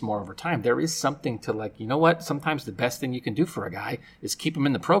believe this more over time. There is something to like, you know what? Sometimes the best thing you can do for a guy is keep him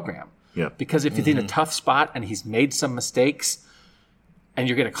in the program. Yeah. Because if he's in a tough spot and he's made some mistakes, and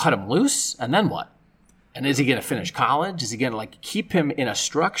you're going to cut him loose, and then what? And is he going to finish college? Is he going to like keep him in a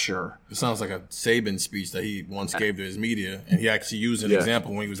structure? It sounds like a Saban speech that he once gave to his media, and he actually used an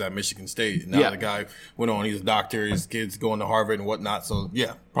example when he was at Michigan State. And now the guy went on; he's a doctor, his kids going to Harvard and whatnot. So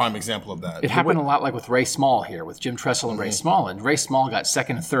prime example of that. It happened a lot like with Ray Small here, with Jim Tressel and Ray Small. And Ray Small got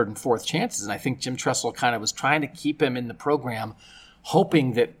second and third and fourth chances, and I think Jim Tressel kind of was trying to keep him in the program,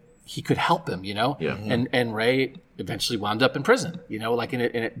 hoping that he could help him, and Ray eventually wound up in prison, and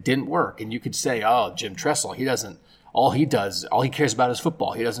it didn't work. And you could say, oh, Jim Tressel, all he cares about is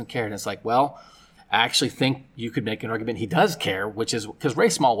football. He doesn't care. And it's like, well, I actually think you could make an argument he does care, which is because Ray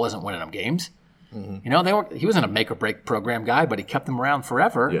Small wasn't winning them games. Mm-hmm. He wasn't a make or break program guy, but he kept them around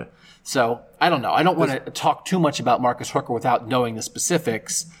forever. Yeah. So I don't know. I don't want to talk too much about Marcus Hooker without knowing the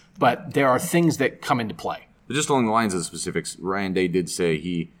specifics, but there are things that come into play. But just along the lines of the specifics, Ryan Day did say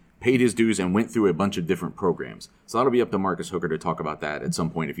he paid his dues and went through a bunch of different programs. So that'll be up to Marcus Hooker to talk about that at some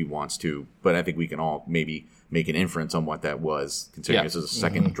point if he wants to. But I think we can all maybe make an inference on what that was, considering this is a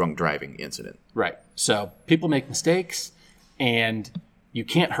second drunk driving incident. Right. So people make mistakes, and you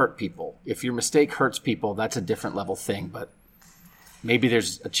can't hurt people. If your mistake hurts people, that's a different level thing. But maybe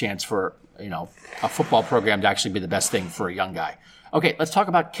there's a chance for a football program to actually be the best thing for a young guy. Okay, let's talk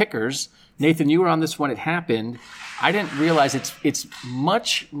about kickers. Nathan, you were on this when it happened. I didn't realize it's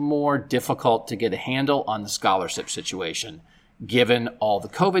much more difficult to get a handle on the scholarship situation, given all the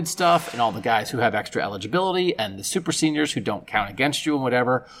COVID stuff and all the guys who have extra eligibility and the super seniors who don't count against you and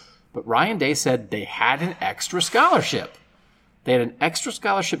whatever. But Ryan Day said they had an extra scholarship. They had an extra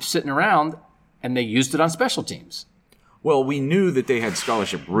scholarship sitting around, and they used it on special teams. Well, we knew that they had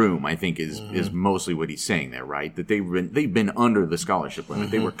scholarship room, I think is mostly what he's saying there, right? That they've been under the scholarship limit.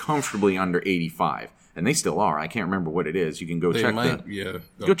 They were comfortably under 85, and they still are. I can't remember what it is. You can go check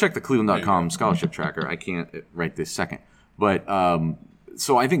go check the Cleveland.com scholarship tracker. I can't right this second. But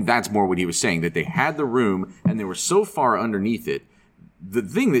so I think that's more what he was saying, that they had the room and they were so far underneath it. The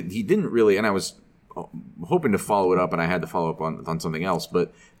thing that he didn't really, and I was hoping to follow it up, and I had to follow up on something else,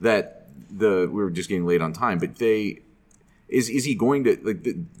 but that we were just getting late on time, but Is he going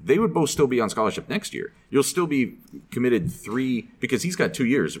to, they would both still be on scholarship next year. You'll still be committed 3, because he's got 2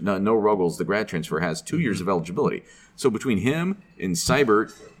 years. No Ruggles, the grad transfer, has 2 years of eligibility. So between him and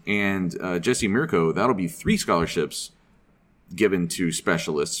Seibert and Jesse Mirko, that'll be 3 scholarships given to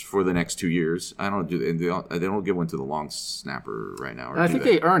specialists for the next 2 years. They don't give one to the long snapper right now. I think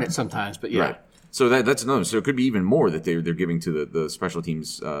they earn it sometimes, but yeah. Right. So that's another. So it could be even more that they're giving to the special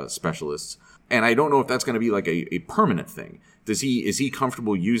teams specialists. And I don't know if that's going to be like a permanent thing. Is he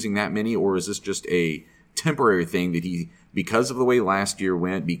comfortable using that many, or is this just a temporary thing that because of the way last year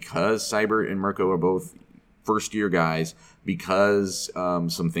went, because Seibert and Mirko are both first year guys, because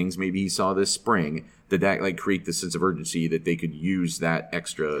some things maybe he saw this spring, that like create the sense of urgency that they could use that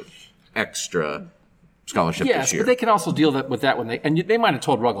extra scholarship this year. Yes, but they can also deal with that when they might have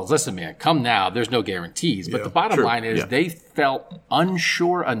told Ruggles, listen, man, come now. There's no guarantees. But the bottom line is they felt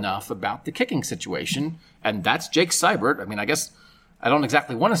unsure enough about the kicking situation, and that's Jake Seibert. I mean, I guess I don't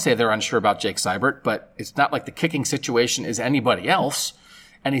exactly want to say they're unsure about Jake Seibert, but it's not like the kicking situation is anybody else.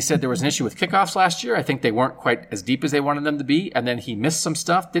 And he said there was an issue with kickoffs last year. I think they weren't quite as deep as they wanted them to be. And then he missed some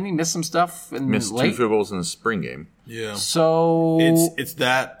stuff. Didn't he miss some stuff? Missed late? 2 field goals in the spring game. Yeah. So it's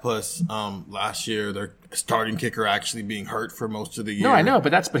that plus last year their starting kicker actually being hurt for most of the year. No, I know,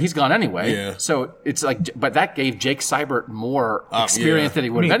 but he's gone anyway. Yeah. So it's like, but that gave Jake Seibert more experience than he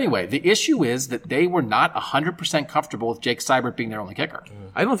would have anyway. The issue is that they were not 100% comfortable with Jake Seibert being their only kicker.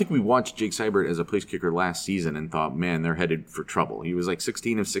 I don't think we watched Jake Seibert as a place kicker last season and thought, man, they're headed for trouble. He was like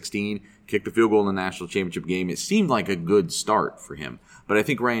 16 of 16, kicked the field goal in the national championship game. It seemed like a good start for him. But I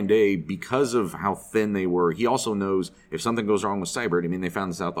think Ryan Day, because of how thin they were, he also knows if something goes wrong with Seibert. I mean, they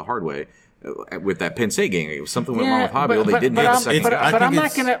found this out the hard way with that Penn State game. If something went wrong with Hobbill, they didn't have a second guy. But I'm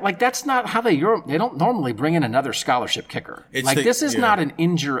not going to, like, that's not how they don't normally bring in another scholarship kicker. This is not an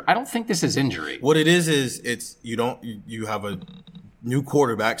injury. I don't think this is injury. What it is it's you have a new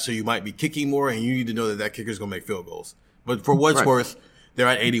quarterback, so you might be kicking more, and you need to know that kicker's going to make field goals. But for what's worth, they're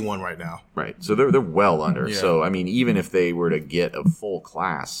at 81 right now. Right. So they're well under. Yeah. So, I mean, even if they were to get a full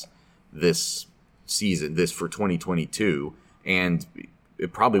class this season, for 2022, and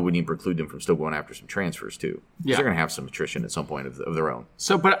it probably wouldn't even preclude them from still going after some transfers, too. Yeah. They're going to have some attrition at some point of their own.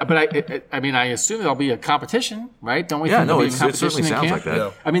 So, but I assume there'll be a competition, right? Don't we? Yeah, no, it certainly sounds like that.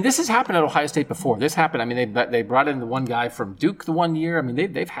 Yeah. I mean, this has happened at Ohio State before. This happened. I mean, they brought in the one guy from Duke the one year. I mean,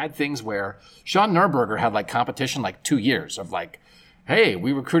 they've had things where Sean Nuremberger had like competition like 2 years of like, hey,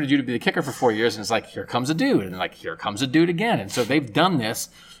 we recruited you to be the kicker for 4 years, and it's like, here comes a dude, and like, here comes a dude again. And so they've done this,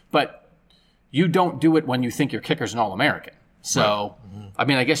 but you don't do it when you think your kicker's an All-American. So, I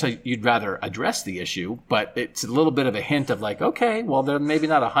mean, I guess you'd rather address the issue, but it's a little bit of a hint of like, okay, well, they're maybe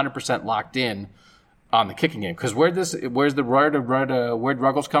not 100% locked in on the kicking game. Because where'd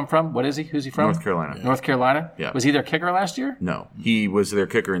Ruggles come from? What is he? Who's he from? North Carolina. Yeah. North Carolina? Yeah. Was he their kicker last year? No. He was their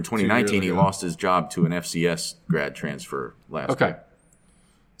kicker in 2019. He lost his job to an FCS grad transfer last year.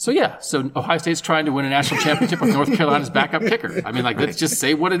 So Ohio State's trying to win a national championship with North Carolina's backup kicker. I mean, like, let's just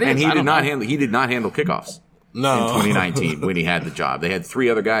say what it is. And he did not handle kickoffs. No. In 2019 when he had the job. They had 3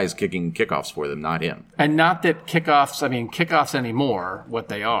 other guys kicking kickoffs for them, not him. And not that kickoffs anymore, what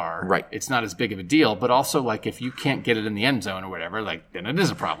they are, right? It's not as big of a deal, but also like if you can't get it in the end zone or whatever, like then it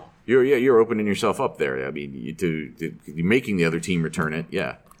is a problem. You're opening yourself up there. I mean, to making the other team return it,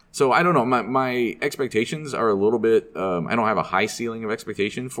 yeah. So I don't know. My expectations are a little bit. I don't have a high ceiling of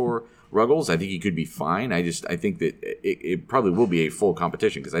expectation for Ruggles. I think he could be fine. I think that it probably will be a full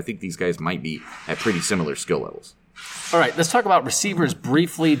competition because I think these guys might be at pretty similar skill levels. All right, let's talk about receivers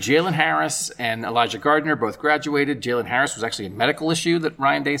briefly. Jalen Harris and Elijah Gardner both graduated. Jalen Harris was actually a medical issue that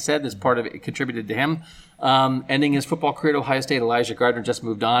Ryan Day said this part of it contributed to him ending his football career at Ohio State. Elijah Gardner just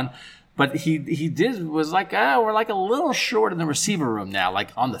moved on. But was like, we're like a little short in the receiver room now,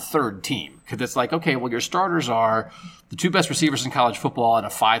 like on the third team. Because it's like, okay, well, your starters are the 2 best receivers in college football and a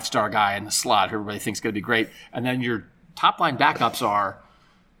 5-star guy in the slot who everybody thinks is going to be great. And then your top line backups are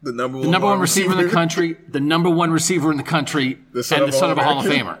the number one receiver in the country, the number 1 receiver in the country, and the son of a Hall of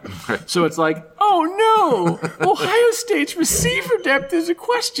Famer. So it's like, oh no, Ohio State's receiver depth is a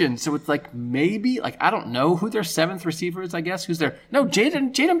question. So it's like maybe, like I don't know who their 7th receiver is. I guess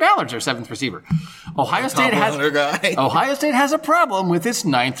Jaden Ballard's their 7th receiver. Ohio State has a problem with its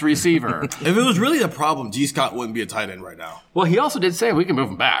 9th receiver. If it was really a problem, G. Scott wouldn't be a tight end right now. Well, he also did say we can move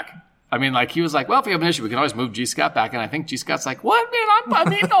him back. I mean, like, he was like, well, if we have an issue, we can always move G. Scott back. And I think G. Scott's like, what, man?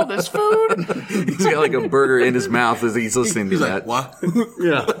 I'm eating all this food. He's got like a burger in his mouth as he's listening to that. Like, what?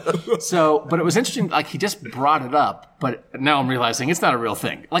 Yeah. So, but it was interesting. Like, he just brought it up. But now I'm realizing it's not a real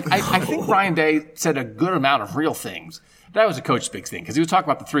thing. Like, I think Ryan Day said a good amount of real things. That was a coach's big thing because he was talking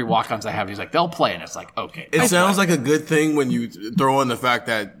about the 3 walk-ons I have. He's like, they'll play, and it's like, okay. It sounds like a good thing when you throw in the fact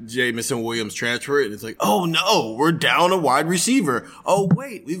that Jamison Williams transferred, and it's like, oh no, we're down a wide receiver. Oh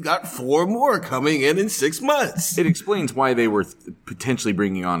wait, we've got 4 more coming in 6 months. It explains why they were potentially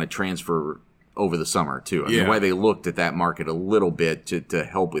bringing on a transfer over the summer too. I mean, why they looked at that market a little bit to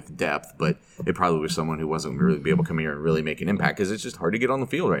help with depth, but it probably was someone who wasn't really be able to come here and really make an impact because it's just hard to get on the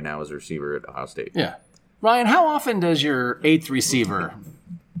field right now as a receiver at Ohio State. Yeah. Ryan, how often does your 8th receiver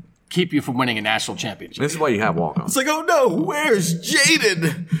keep you from winning a national championship? This is why you have walk-ons. It's like, oh no, where's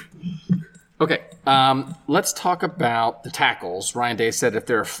Jaden? Okay, let's talk about the tackles. Ryan Day said, if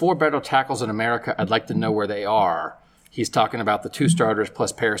there are 4 better tackles in America, I'd like to know where they are. He's talking about the 2 starters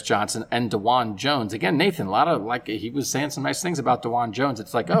plus Paris Johnson and DeJuan Jones. Again, Nathan, a lot of, like, he was saying some nice things about DeJuan Jones.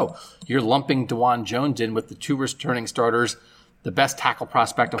 It's like, oh, you're lumping DeJuan Jones in with the 2 returning starters, the best tackle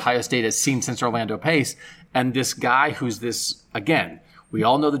prospect Ohio State has seen since Orlando Pace, and this guy who's this, again, we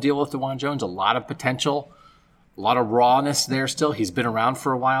all know the deal with DeJuan Jones, a lot of potential, a lot of rawness there still. He's been around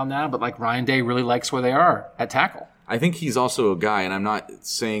for a while now, but like Ryan Day really likes where they are at tackle. I think he's also a guy, and I'm not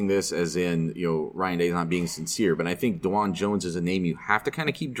saying this as in, Ryan Day's not being sincere, but I think DeJuan Jones is a name you have to kind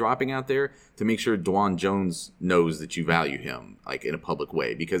of keep dropping out there to make sure DeJuan Jones knows that you value him, like in a public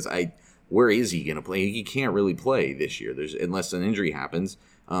way, because where is he going to play? He can't really play this year. Unless an injury happens.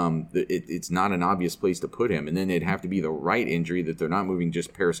 It's not an obvious place to put him. And then it'd have to be the right injury that they're not moving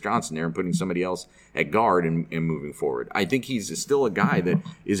just Paris Johnson there and putting somebody else at guard and moving forward. I think he's still a guy that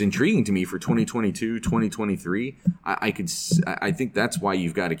is intriguing to me for 2022, 2023. I think that's why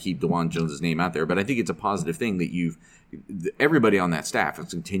you've got to keep DeJuan Jones' name out there. But I think it's a positive thing that everybody on that staff has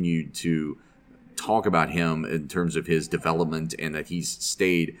continued to talk about him in terms of his development and that he's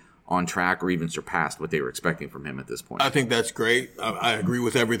stayed on track or even surpassed what they were expecting from him at this point. I think that's great. I agree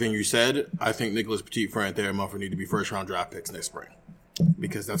with everything you said. I think Nicholas Petit-Frere and Mumford need to be first-round draft picks next spring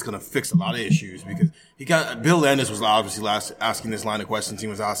because that's going to fix a lot of issues. Because Bill Landis was obviously asking this line of questions. He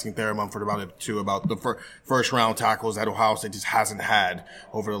was asking Thayer Mumford about it too, about the first-round tackles that Ohio State just hasn't had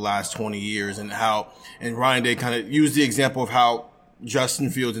over the last 20 years, and Ryan Day kind of used the example of how Justin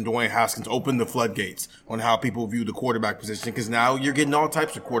Fields and Dwayne Haskins opened the floodgates on how people view the quarterback position, because now you're getting all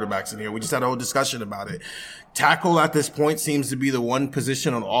types of quarterbacks in here. We just had a whole discussion about it. Tackle at this point seems to be the one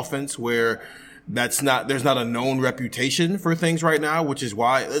position on offense where there's not a known reputation for things right now, which is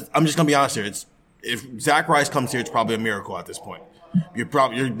why I'm just going to be honest here. If Zach Rice comes here, it's probably a miracle at this point.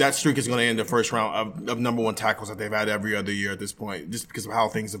 That streak is going to end the first round of number one tackles that they've had every other year at this point, just because of how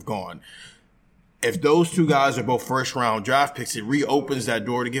things have gone. If those two guys are both first-round draft picks, it reopens that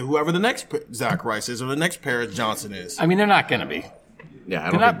door to get whoever the next Zach Rice is or the next Paris Johnson is. I mean, they're not going to be.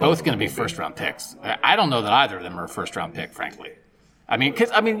 Yeah, they're not both going to be first-round picks. I don't know that either of them are a first-round pick, frankly. I mean,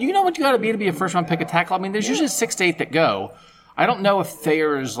 you know what you got to be a first-round pick at tackle? I mean, there's usually 6 to 8 that go. I don't know if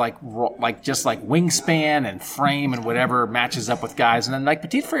Thayer's just wingspan and frame and whatever matches up with guys. And then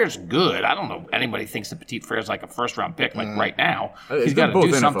Petit-Frere's good. I don't know if anybody thinks that Petit-Frere's a first round pick right now. He's got to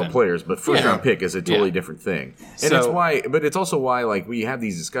do something. Both NFL players, but first round pick is a totally different thing. And it's also why we have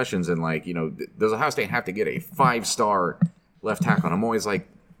these discussions and does Ohio State have to get a 5-star left tackle? And I'm always like,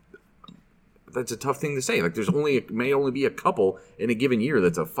 that's a tough thing to say. There's may only be a couple in a given year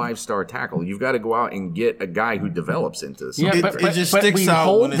that's a 5-star tackle. You've got to go out and get a guy who develops into something. Yeah, but it just sticks out.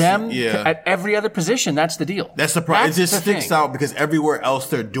 Hold them at every other position. That's the deal. That's the problem. It just sticks out because everywhere else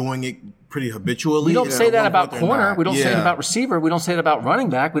they're doing it pretty habitually. We don't say that about corner. We don't say it about receiver. We don't say it about running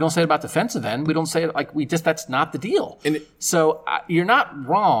back. We don't say it about defensive end. We don't say it that's not the deal. So you're not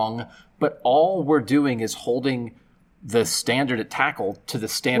wrong, but all we're doing is holding the standard at tackle to the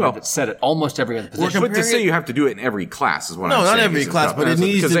standard that's set at almost every other position. But to say you have to do it in every class is what I'm saying. No, not every class, but it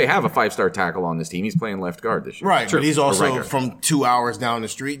needs because they have a 5-star tackle on this team. He's playing left guard this year. Right, but he's also from 2 hours down the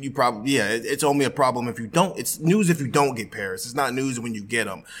street. You probably, it's only a problem if you don't. It's news if you don't get Paris. It's not news when you get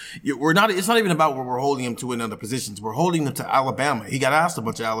him. It's not even about where we're holding him to in other positions. We're holding him to Alabama. He got asked a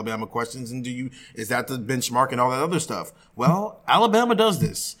bunch of Alabama questions, and is that the benchmark and all that other stuff? Well, Alabama does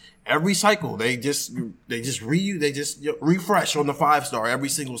this. Every cycle, they just refresh on the 5-star every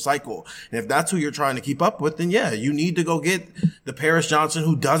single cycle. And if that's who you're trying to keep up with, then you need to go get the Paris Johnson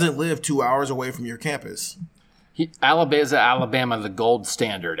who doesn't live 2 hours away from your campus. Alabama, the gold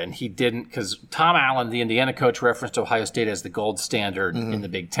standard, and he didn't because Tom Allen, the Indiana coach, referenced Ohio State as the gold standard in the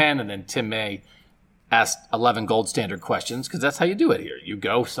Big Ten, and then Tim May asked 11 gold standard questions because that's how you do it here. You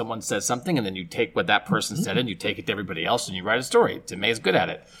go, someone says something, and then you take what that person said and you take it to everybody else and you write a story. Tim May is good at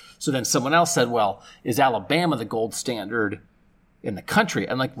it. So then someone else said, well, is Alabama the gold standard in the country?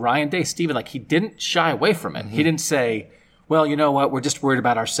 And Ryan Day, Stephen, he didn't shy away from it. He didn't say, well, you know what? We're just worried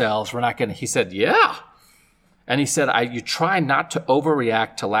about ourselves. We're not going to. He said, yeah. And he said, you try not to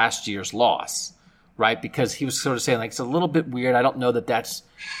overreact to last year's loss, right? Because he was sort of saying, it's a little bit weird. I don't know that that's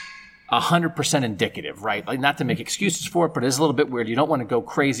 100% indicative, right? Not to make excuses for it, but it is a little bit weird. You don't want to go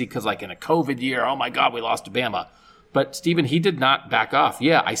crazy because in a COVID year, oh my God, we lost to Bama. But Stephen, he did not back off.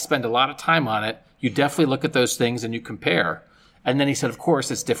 Yeah, I spend a lot of time on it. You definitely look at those things and you compare. And then he said, of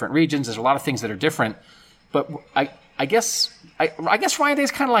course, it's different regions. There's a lot of things that are different. But I guess Ryan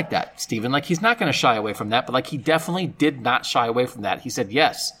Day's kind of like that, Stephen. He's not going to shy away from that, but he definitely did not shy away from that. He said,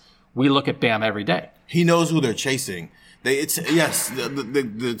 yes, we look at Bama every day. He knows who they're chasing.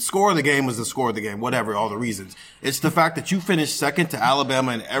 The score of the game was the score of the game, whatever, all the reasons. It's the fact that you finished second to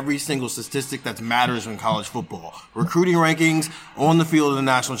Alabama in every single statistic that matters in college football. Recruiting rankings, on the field of the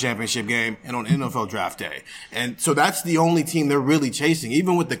national championship game, and on NFL draft day. And so that's the only team they're really chasing.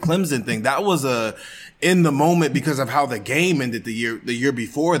 Even with the Clemson thing, that was in the moment because of how the game ended the year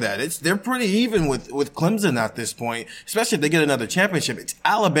before that. They're pretty even with Clemson at this point, especially if they get another championship. It's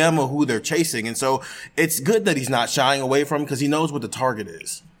Alabama who they're chasing. And so it's good that he's not shying away from because he knows what the target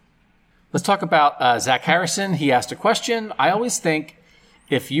is. Let's talk about Zach Harrison. He asked a question. I always think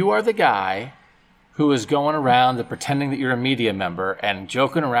if you are the guy who is going around and pretending that you're a media member and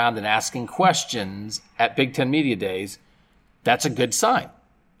joking around and asking questions at Big Ten Media Days, that's a good sign.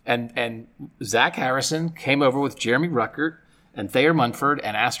 And Zach Harrison came over with Jeremy Ruckert and Thayer Munford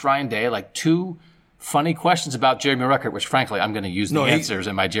and asked Ryan Day like 2 funny questions about Jeremy Ruckert, which frankly I'm going to use the answers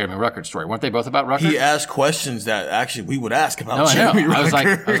in my Jeremy Ruckert story. Weren't they both about Ruckert? He asked questions that actually we would ask about Jeremy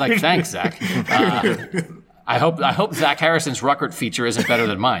Ruckert. I was like, thanks, Zach. I hope Zach Harrison's Ruckert feature isn't better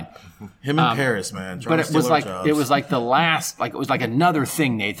than mine. Him in Paris, man. But it was like the last, like it was like another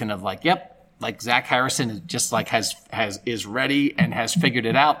thing, Nathan, of like, yep. Like Zach Harrison is just like is ready and has figured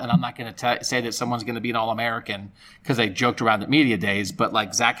it out. And I'm not going to say that someone's going to be an All-American because they joked around at media days, but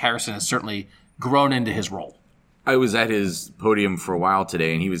like Zach Harrison has certainly grown into his role. I was at his podium for a while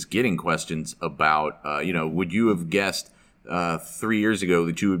today, and he was getting questions about, would you have guessed 3 years ago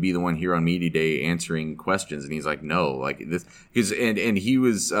that you would be the one here on Media Day answering questions? And he's like, no, like this, because and he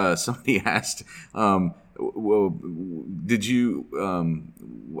was somebody asked. Well, would you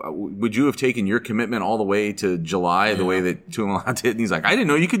have taken your commitment all the way to July the way that Tuimalat did? And he's like, I didn't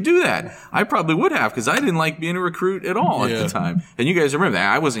know you could do that. I probably would have because I didn't like being a recruit at all at the time. And you guys remember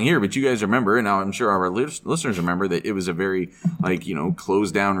that. I wasn't here, but you guys remember, and now I'm sure our listeners remember that it was a very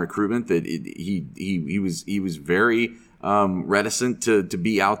closed down recruitment. That he was very reticent to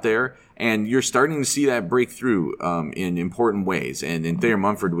be out there. And you're starting to see that break through in important ways. And Thayer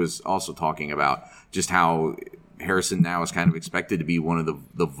Munford was also talking about just how Harrison now is kind of expected to be one of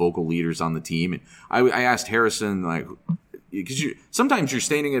the vocal leaders on the team. And I asked Harrison, like, because sometimes you're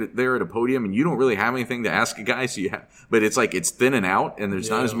standing there at a podium and you don't really have anything to ask a guy, but it's like it's thinning out and there's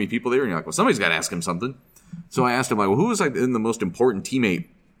not as many people there, and you're like, well, somebody's got to ask him something. So I asked him, like, well, who was like the most important teammate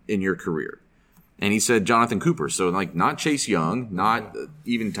in your career? And he said Jonathan Cooper. So, like, not Chase Young, not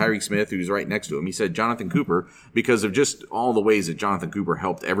even Tyreek Smith, who's right next to him. He said Jonathan Cooper because of just all the ways that Jonathan Cooper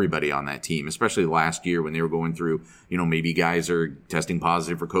helped everybody on that team, especially last year when they were going through, maybe guys are testing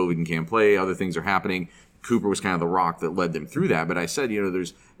positive for COVID and can't play, other things are happening. Cooper was kind of the rock that led them through that. But I said,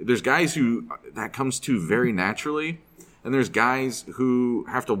 there's guys who that comes to very naturally, and there's guys who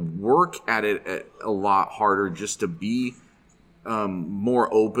have to work at it a lot harder just to be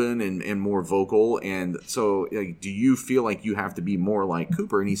more open and more vocal. And so, like, do you feel like you have to be more like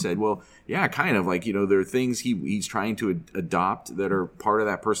Cooper? And he said, well, yeah, kind of. Like, there are things he's trying to adopt that are part of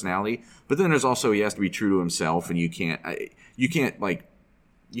that personality. But then there's also, he has to be true to himself, and you can't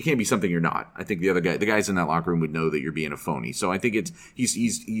be something you're not. I think the guys in that locker room would know that you're being a phony. So I think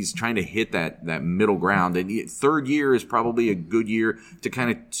he's trying to hit that middle ground. And third year is probably a good year to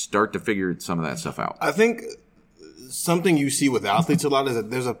kind of start to figure some of that stuff out. I think something you see with athletes a lot is that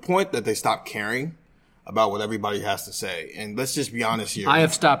there's a point that they stop caring about what everybody has to say. And let's just be honest here. I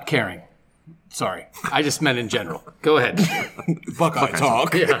have stopped caring. Sorry. I just meant in general. Go ahead. Buckeye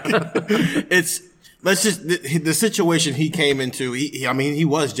talk. Yeah. The situation he came into, he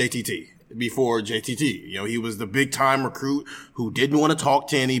was JTT before JTT. He was the big time recruit who didn't want to talk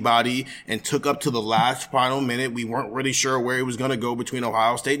to anybody and took up to the last final minute. We weren't really sure where he was going to go between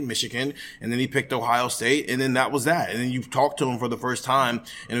Ohio State and Michigan. And then he picked Ohio State, and then that was that. And then you talked to him for the first time,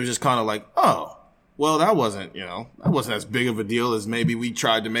 and it was just kind of like, oh, well, that wasn't as big of a deal as maybe we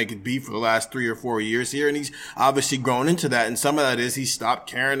tried to make it be for the last 3 or 4 years here. And he's obviously grown into that. And some of that is he stopped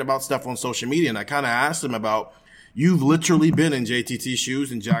caring about stuff on social media. And I kind of asked him about, you've literally been in JTT's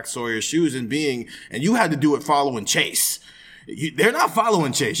shoes and Jack Sawyer's shoes and you had to do it following Chase. They're not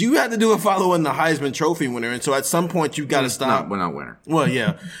following Chase. You had to do it following the Heisman Trophy winner. And so at some point you've got to stop. We're not winner. Well,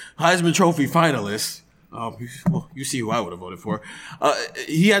 yeah. Heisman Trophy finalist. Well, you see who I would have voted for.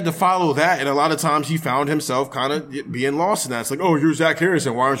 He had to follow that, and a lot of times he found himself kind of being lost in that. It's like, oh, you're Zach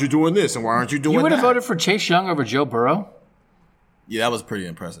Harrison. Why aren't you doing this? And why aren't you doing that? You would have voted for Chase Young over Joe Burrow? Yeah, that was pretty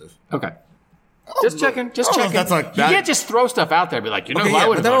impressive. Okay. Just checking. You can't just throw stuff out there and be like, who I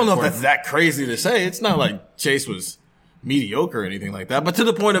would have voted for. I don't know if that's that crazy to say. It's not like Chase was mediocre or anything like that. But to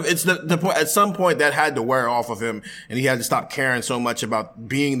the point of, it's the point, at some point that had to wear off of him, and he had to stop caring so much about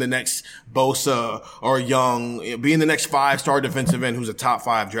being the next Bosa or Young, being the next 5-star defensive end who's a top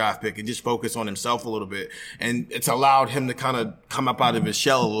 5 draft pick, and just focus on himself a little bit. And it's allowed him to kind of come up out of his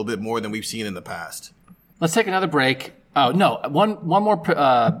shell a little bit more than we've seen in the past. Let's take another break. Oh, no, one more,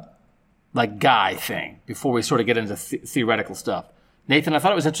 guy thing before we sort of get into theoretical stuff. Nathan, I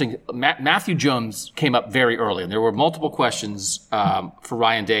thought it was interesting. Matthew Jones came up very early, and there were multiple questions for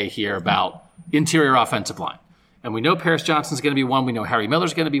Ryan Day here about interior offensive line. And we know Paris Johnson's going to be one. We know Harry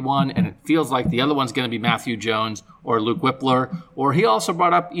Miller's going to be one. And it feels like the other one's going to be Matthew Jones or Luke Whippler. Or he also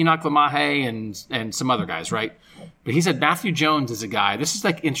brought up Enoch Lamahe and some other guys, right? But he said Matthew Jones is a guy. This is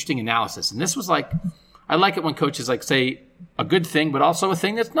like interesting analysis. And this was like, I like it when coaches like say a good thing, but also a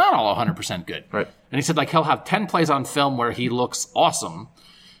thing that's not all 100% good. Right. And he said like he'll have 10 plays on film where he looks awesome.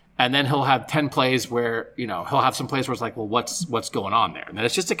 And then he'll have 10 plays where, he'll have some plays where it's like, well, what's going on there? And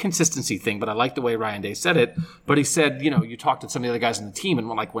it's just a consistency thing, but I like the way Ryan Day said it. But he said, you talk to some of the other guys on the team, and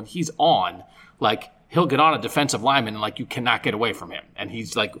like when he's on, like he'll get on a defensive lineman and like you cannot get away from him. And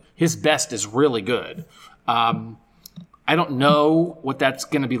he's like, his best is really good. I don't know what that's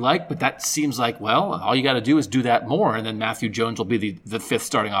going to be like, but that seems like, well, all you got to do is do that more, and then Matthew Jones will be the fifth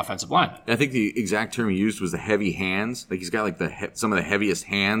starting offensive lineman. I think the exact term he used was the heavy hands. Like he's got like some of the heaviest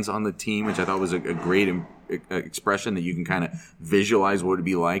hands on the team, which I thought was a great expression that you can kind of visualize what it'd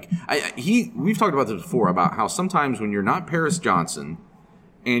be like. We've talked about this before about how sometimes when you're not Paris Johnson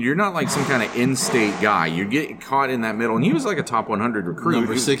and you're not like some kind of in-state guy, you get caught in that middle. And he was like a top 100 recruit.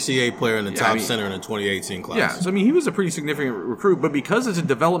 Number 68 player in the top center in the 2018 class. Yeah, so I mean, he was a pretty significant recruit. But because it's a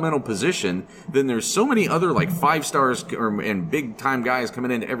developmental position, then there's so many other like 5-stars and big-time guys coming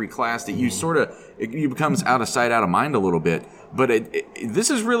into every class that you sort of, it becomes out of sight, out of mind a little bit. But this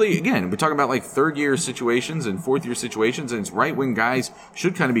is really, again, we're talking about like third-year situations and fourth-year situations, and it's right when guys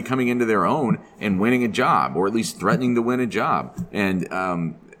should kind of be coming into their own and winning a job, or at least threatening to win a job. And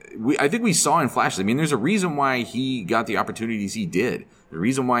I think we saw in flashes. I mean, there's a reason why he got the opportunities he did. The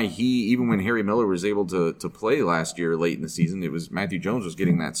reason why even when Harry Miller was able to play last year late in the season, it was Matthew Jones was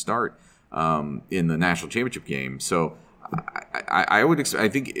getting that start in the national championship game. So I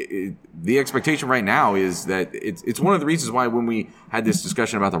think the expectation right now is that it's one of the reasons why when we had this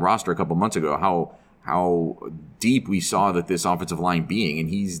discussion about the roster a couple months ago, how deep we saw that this offensive line being, and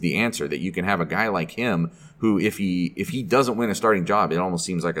he's the answer, that you can have a guy like him who, if he doesn't win a starting job, it almost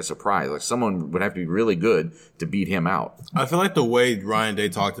seems like a surprise. Like someone would have to be really good to beat him out. I feel like the way Ryan Day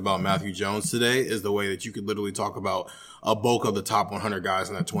talked about Matthew Jones today is the way that you could literally talk about a bulk of the top 100 guys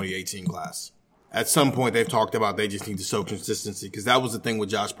in that 2018 class. At some point, they've talked about they just need to show consistency, because that was the thing with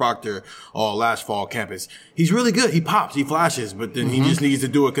Josh Proctor all last fall campus. He's really good. He pops. He flashes. But then he just needs to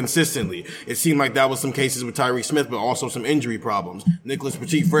do it consistently. It seemed like that was some cases with Tyree Smith, but also some injury problems. Nicholas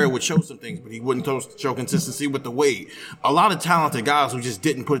Petit-Frere would show some things, but he wouldn't show consistency with the weight. A lot of talented guys who just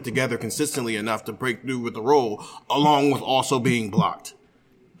didn't put it together consistently enough to break through with the role, along with also being blocked.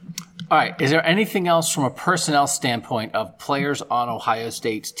 All right. Is there anything else from a personnel standpoint of players on Ohio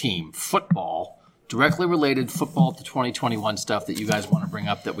State's team, football, directly related football to 2021 stuff that you guys want to bring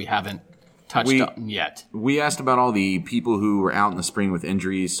up that we haven't touched on yet? We asked about all the people who were out in the spring with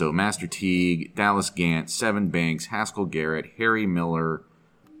injuries. So Master Teague, Dallas Gant, Sevyn Banks, Haskell Garrett, Harry Miller.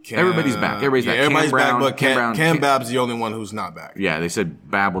 Everybody's back. Everybody's back. Everybody's Cam back, Brown, but Cam Babb's the only one who's not back. Yeah, they said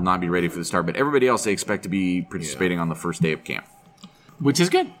Babb will not be ready for the start, but everybody else they expect to be participating on the first day of camp. Which is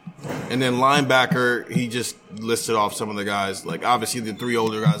good. And then linebacker, he just listed off some of the guys. Like, obviously, the 3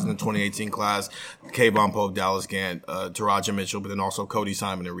 older guys in the 2018 class, Kayvon Pope, Dallas Gant, Taraja Mitchell, but then also Cody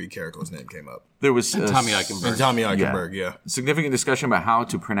Simon and Reed Carrico's name came up. There was Tommy Eichenberg. And Tommy Eichenberg, yeah. Significant discussion about how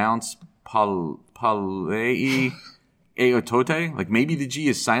to pronounce Palei Aotote. Like, maybe the G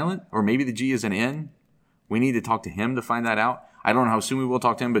is silent, or maybe the G is an N. We need to talk to him to find that out. I don't know how soon we will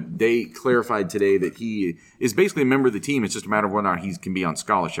talk to him, but they clarified today that he is basically a member of the team. It's just a matter of whether or not he can be on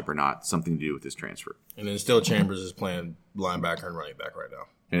scholarship or not. Something to do with his transfer. And then still Chambers is playing linebacker and running back right now.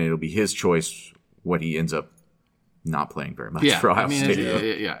 And it'll be his choice what he ends up not playing very much for Ohio State.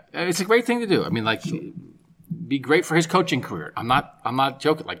 It's a great thing to do. I mean, like, be great for his coaching career. I'm not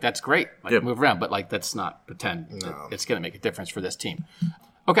joking. Like, that's great. Like, move around, but like, let's not pretend that it's going to make a difference for this team.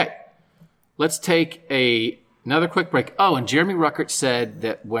 Okay, let's take another quick break. Oh, and Jeremy Ruckert said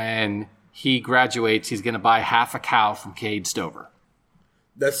that when he graduates, he's going to buy half a cow from Cade Stover.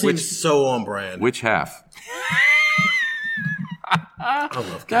 That seems so on brand. Which half? I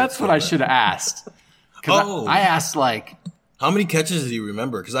love Cade That's Stover. what I should have asked. Because I asked, like, how many catches did he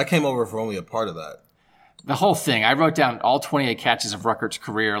remember? Because I came over for only a part of that. the whole thing. I wrote down all 28 catches of Ruckert's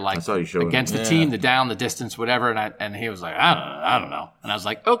career, like against the team, the down, the distance, whatever. And he was like, I don't know. And I was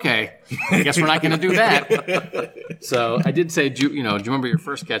like, okay, I guess we're not going to do that. So I did say, do you remember your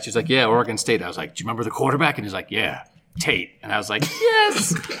first catch? He's like, yeah, Oregon State. I was like, do you remember the quarterback? And he's like, yeah, Tate. And I was like,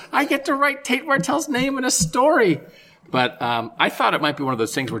 yes, I get to write Tate Martell's name in a story. But I thought it might be one of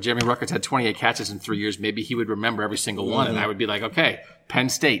those things where Jeremy Ruckert's had 28 catches in 3 years. Maybe he would remember every single one. And I would be like, okay, Penn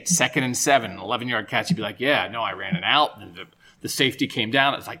State, 2nd and 7, 11-yard catch. He'd be like, yeah, no, I ran it out. And the safety came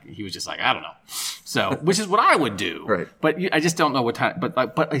down. It's like, he was just like, I don't know. So, which is what I would do. Right. But I just don't know what time.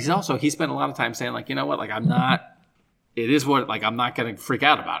 But he spent a lot of time saying, like, you know what, like, I'm not, it is what, like, I'm not going to freak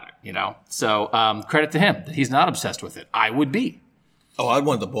out about it, So, credit to him that he's not obsessed with it. I would be. Oh, I'd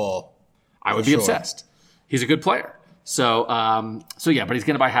want the ball. I would be obsessed. He's a good player. So yeah, but he's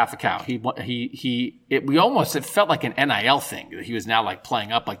going to buy half a cow. It felt like an NIL thing. He was now like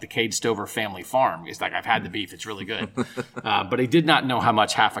playing up like the Cade Stover family farm. He's like, I've had the beef. It's really good. But he did not know how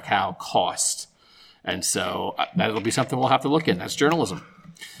much half a cow cost. And so that'll be something we'll have to look in. That's journalism.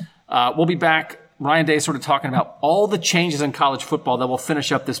 We'll be back. Ryan Day sort of talking about all the changes in college football that will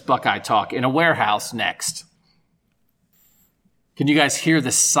finish up this Buckeye talk in a warehouse next. Can you guys hear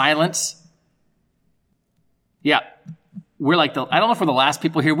the silence? Yeah. We're like I don't know if we're the last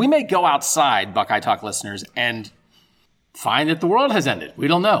people here. We may go outside, Buckeye Talk listeners, and find that the world has ended. We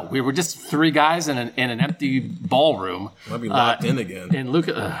don't know. We were just three guys in an empty ballroom. Might be locked in again. And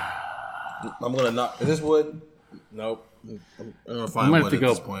Luca, I'm going to knock. Is this wood? Nope. I'm going to find wood at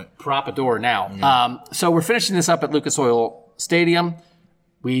this point. Prop a door now. So we're finishing this up at Lucas Oil Stadium.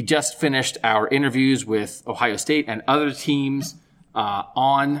 We just finished our interviews with Ohio State and other teams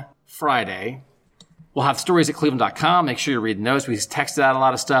on Friday. We'll have stories at cleveland.com. Make sure you're reading those. We texted out a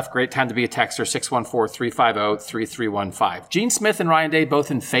lot of stuff. Great time to be a texter, 614-350-3315. Gene Smith and Ryan Day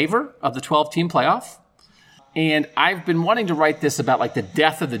both in favor of the 12-team playoff. And I've been wanting to write this about like the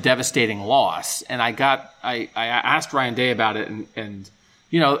death of the devastating loss. And I asked Ryan Day about it. And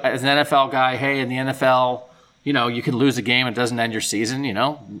you know, as an NFL guy, hey, in the NFL, you know, you can lose a game and it doesn't end your season, you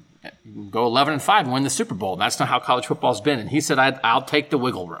know. You can go 11-5 and win the Super Bowl. That's not how college football's been. And he said, I'll take the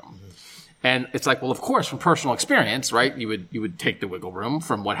wiggle room. And it's like, well, of course, from personal experience, right? You would take the wiggle room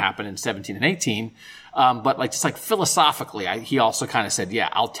from what happened in 17 and 18. But like, just like philosophically, he also kind of said, yeah,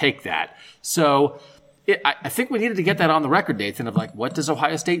 I'll take that. So I think we needed to get that on the record, Nathan, of like, what does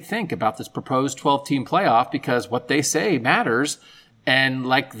Ohio State think about this proposed 12-team playoff? Because what they say matters, and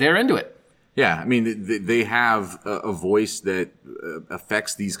like, they're into it. Yeah, I mean, they have a voice that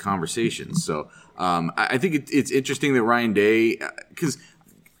affects these conversations. So I think it's interesting that Ryan Day, because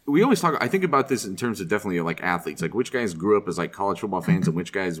we always talk, I think about this in terms of definitely like athletes, like which guys grew up as like college football fans and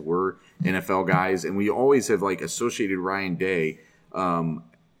which guys were NFL guys. And we always have like associated Ryan Day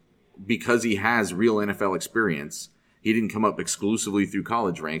because he has real NFL experience. He didn't come up exclusively through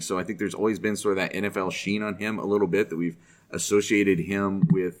college ranks. So I think there's always been sort of that NFL sheen on him a little bit, that we've associated him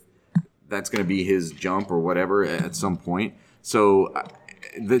with. That's going to be his jump or whatever at some point. So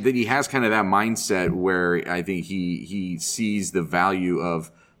that he has kind of that mindset where I think he sees the value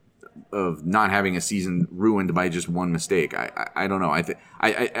of not having a season ruined by just one mistake. I don't know.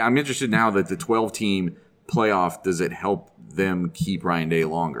 I'm interested now that the 12-team playoff, does it help them keep Ryan Day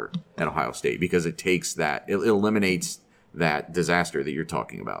longer at Ohio State? Because it takes that, it eliminates that disaster that you're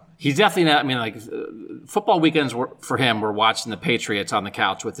talking about. He's definitely not, I mean, like, football weekends for him were watching the Patriots on the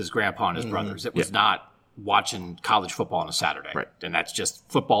couch with his grandpa and his brothers. It was not watching college football on a Saturday. Right. And that's just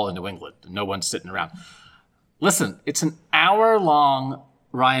football in New England. No one's sitting around. Listen, it's an hour-long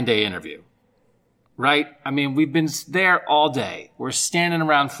Ryan Day interview, right? I mean, we've been there all day. We're standing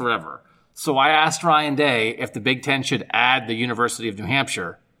around forever. So I asked Ryan Day if the Big Ten should add the University of New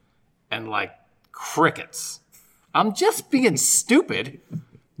Hampshire, and like, crickets. I'm just being stupid.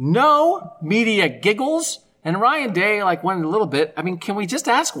 No media giggles. And Ryan Day like went a little bit. I mean, can we just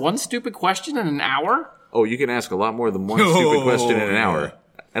ask one stupid question in an hour? Oh, you can ask a lot more than one stupid question in an hour.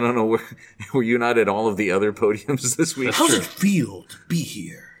 I don't know, were you not at all of the other podiums this week? How does it feel to be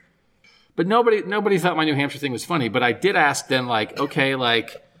here? But nobody thought my New Hampshire thing was funny. But I did ask them, like, okay,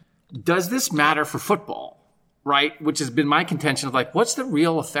 like, does this matter for football? Right? Which has been my contention of like, what's the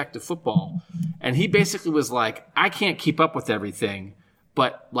real effect of football? And he basically was like, I can't keep up with everything,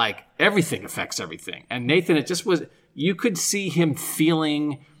 but like everything affects everything. And Nathan, it just was, you could see him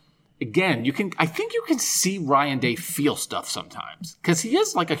feeling, again, I think you can see Ryan Day feel stuff sometimes, because he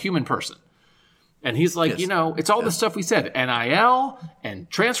is like a human person. And he's like, you know, it's all the stuff we said, NIL and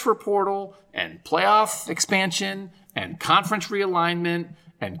transfer portal and playoff expansion and conference realignment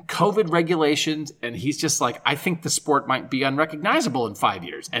and COVID regulations, and he's just like, I think the sport might be unrecognizable in 5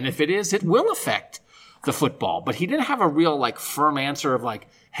 years. And if it is, it will affect the football. But he didn't have a real, like, firm answer of like,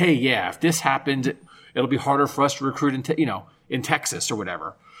 hey, yeah, if this happened, it'll be harder for us to recruit in Texas or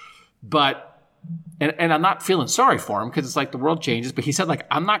whatever. But, and I'm not feeling sorry for him, because it's like the world changes, but he said, like,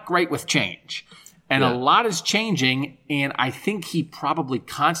 I'm not great with change. And a lot is changing, and I think he probably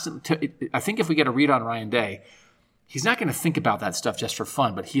I think if we get a read on Ryan Day, he's not going to think about that stuff just for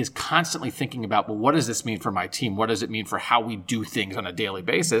fun, but he is constantly thinking about, well, what does this mean for my team? What does it mean for how we do things on a daily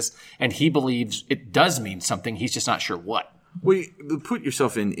basis? And he believes it does mean something. He's just not sure what. Well, put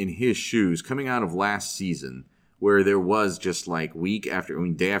yourself in his shoes. Coming out of last season, where there was just like day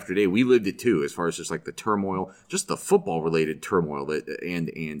after day, we lived it too, as far as just like the turmoil, just the football-related turmoil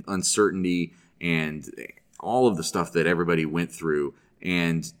and uncertainty and all of the stuff that everybody went through.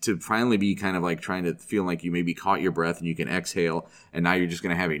 And to finally be kind of like trying to feel like you maybe caught your breath and you can exhale, and now you're just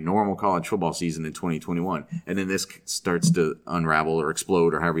going to have a normal college football season in 2021. And then this starts to unravel or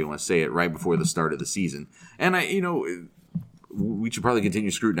explode, or however you want to say it, right before the start of the season. And we should probably continue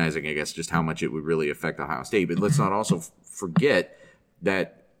scrutinizing, I guess, just how much it would really affect Ohio State. But let's not also forget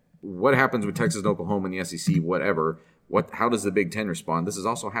that what happens with Texas and Oklahoma in the SEC, whatever, how does the Big Ten respond? This is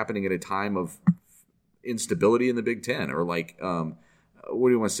also happening at a time of instability in the Big Ten, or like, what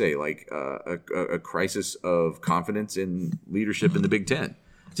do you want to say? Like a crisis of confidence in leadership in the Big Ten.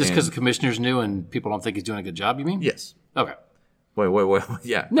 Just because the commissioner's new and people don't think he's doing a good job, you mean? Yes. Okay. Wait.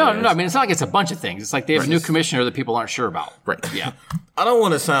 Yeah. No. I mean, it's not like it's a bunch of things. It's like they have a new commissioner that people aren't sure about. Right. Yeah. I don't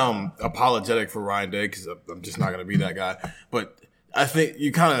want to sound apologetic for Ryan Day because I'm just not going to be that guy. But I think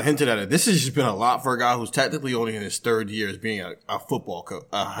you kind of hinted at it. This has just been a lot for a guy who's technically only in his third year as being a football coach,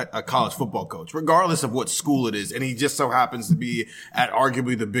 a college football coach, regardless of what school it is. And he just so happens to be at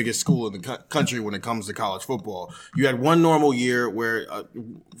arguably the biggest school in the country when it comes to college football. You had one normal year where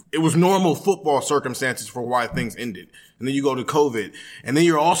it was normal football circumstances for why things ended. And then you go to COVID. And then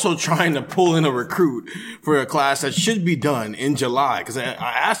you're also trying to pull in a recruit for a class that should be done in July. Because I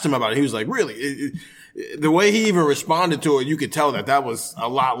asked him about it. He was like, really? The way he even responded to it, you could tell that was a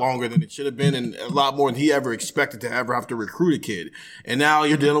lot longer than it should have been and a lot more than he ever expected to ever have to recruit a kid. And now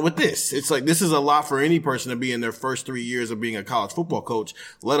you're dealing with this. It's like this is a lot for any person to be in their first 3 years of being a college football coach,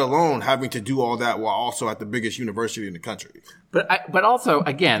 let alone having to do all that while also at the biggest university in the country. But also,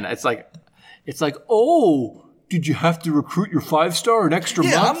 again, it's like, oh, did you have to recruit your 5-star an extra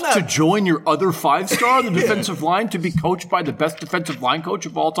month to join your other 5-star on the defensive line to be coached by the best defensive line coach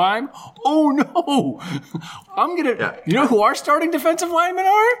of all time? Oh, no. You know who our starting defensive linemen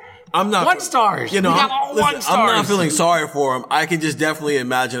are? I'm not 1-stars. You know, I'm not feeling sorry for him. I can just definitely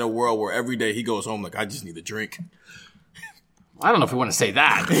imagine a world where every day he goes home like, I just need a drink. I don't know if we want to say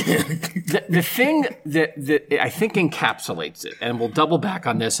that. The thing that I think encapsulates it, and we'll double back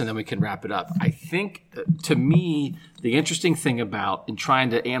on this and then we can wrap it up. I think, to me, the interesting thing about in trying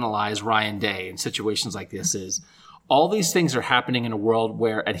to analyze Ryan Day in situations like this is all these things are happening in a world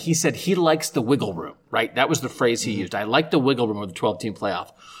where, and he said he likes the wiggle room, right? That was the phrase he used. I like the wiggle room of the 12-team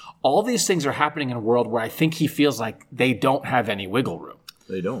playoff. All these things are happening in a world where I think he feels like they don't have any wiggle room.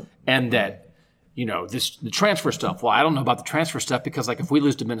 They don't. And that, the transfer stuff. Well, I don't know about the transfer stuff because, like, if we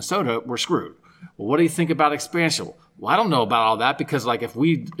lose to Minnesota, we're screwed. Well, what do you think about expansion? Well, I don't know about all that because, like, if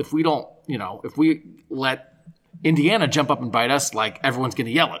we let Indiana jump up and bite us, like, everyone's going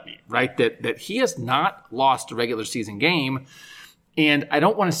to yell at me, right? That he has not lost a regular season game, and I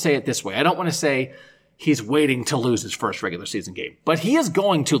don't want to say it this way. I don't want to say he's waiting to lose his first regular season game, but he is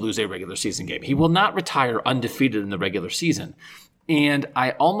going to lose a regular season game. He will not retire undefeated in the regular season. And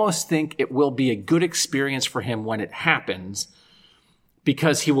I almost think it will be a good experience for him when it happens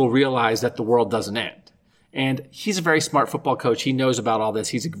because he will realize that the world doesn't end. And he's a very smart football coach. He knows about all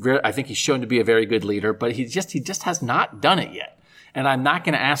this. I think he's shown to be a very good leader, but he just has not done it yet. And I'm not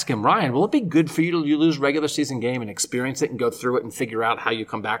going to ask him, Ryan, will it be good for you to lose regular season game and experience it and go through it and figure out how you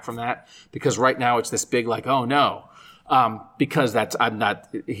come back from that? Because right now it's this big like, oh no. Because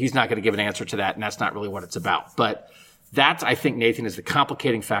he's not going to give an answer to that, and that's not really what it's about. But that's, I think, Nathan, is the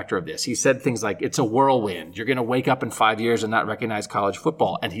complicating factor of this. He said things like, it's a whirlwind. You're going to wake up in 5 years and not recognize college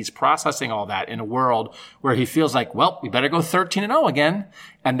football. And he's processing all that in a world where he feels like, well, we better go 13-0 again.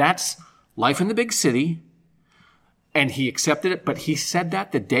 And that's life in the big city. And he accepted it. But he said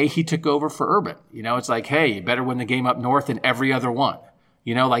that the day he took over for Urban. It's like, hey, you better win the game up north than every other one.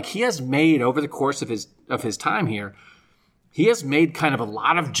 Like he has made, over the course of his time here, he has made kind of a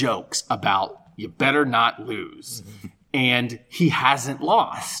lot of jokes about you better not lose. And he hasn't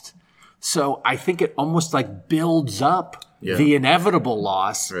lost. So I think it almost like builds up the inevitable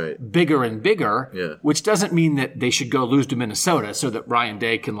loss bigger and bigger, which doesn't mean that they should go lose to Minnesota so that Ryan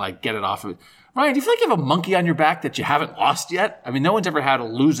Day can like get it off of it. Ryan, do you feel like you have a monkey on your back that you haven't lost yet? I mean, no one's ever had a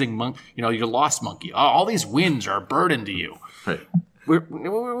losing monkey, your lost monkey. All these wins are a burden to you. Right. We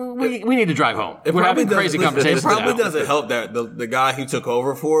need to drive home. We're having crazy conversations. It probably doesn't help that the guy he took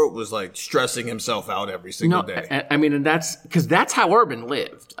over for was like stressing himself out every single day. I mean, and that's because that's how Urban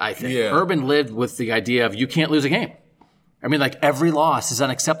lived, I think. Yeah. Urban lived with the idea of you can't lose a game. I mean, like every loss is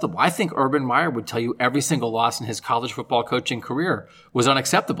unacceptable. I think Urban Meyer would tell you every single loss in his college football coaching career was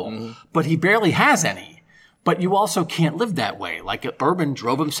unacceptable, but he barely has any. But you also can't live that way. Like Urban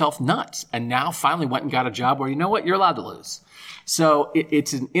drove himself nuts and now finally went and got a job where, you know what, you're allowed to lose. So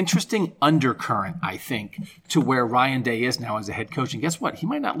it's an interesting undercurrent, I think, to where Ryan Day is now as a head coach. And guess what? He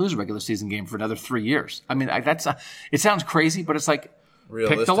might not lose a regular season game for another 3 years. I mean, it sounds crazy, but it's like,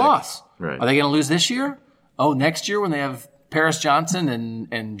 realistic. Pick the loss. Right. Are they going to lose this year? Oh, next year when they have Paris Johnson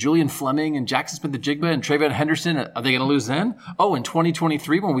and Julian Fleming and Jackson Smith-Njigba and Travion Henderson, are they going to lose then? Oh, in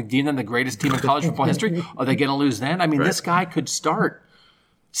 2023 when we deem them the greatest team in college football history, are they going to lose then? I mean, This guy could start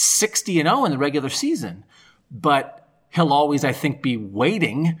 60-0 in the regular season, but he'll always, I think, be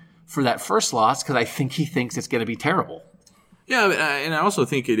waiting for that first loss because I think he thinks it's going to be terrible. Yeah, and I also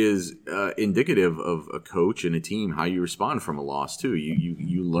think it is indicative of a coach and a team how you respond from a loss too.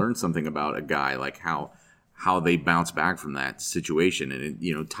 You learn something about a guy, like how they bounce back from that situation,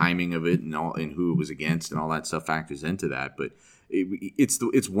 and timing of it and who it was against and all that stuff factors into that. But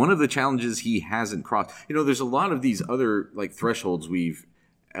it's one of the challenges he hasn't crossed. There's a lot of these other like thresholds we've.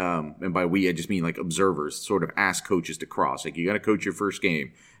 And by we, I just mean like observers sort of ask coaches to cross. Like you got to coach your first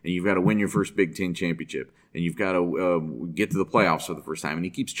game, and you've got to win your first Big Ten championship, and you've got to get to the playoffs for the first time. And he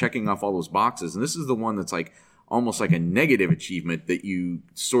keeps checking off all those boxes. And this is the one that's like almost like a negative achievement that you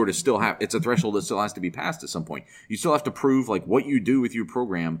sort of still have. It's a threshold that still has to be passed at some point. You still have to prove like what you do with your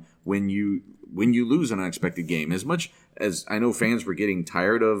program when you lose an unexpected game. As much as I know fans were getting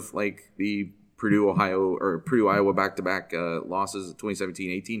tired of like the Purdue-Iowa back-to-back losses,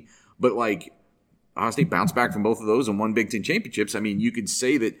 2017-18. But, like, Ohio State bounced back from both of those and won Big Ten championships. I mean, you could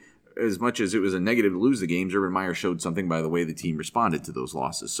say that as much as it was a negative to lose the games, Urban Meyer showed something by the way the team responded to those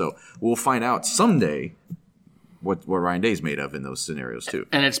losses. So we'll find out someday what Ryan Day's made of in those scenarios, too.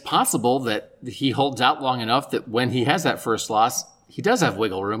 And it's possible that he holds out long enough that when he has that first loss, he does have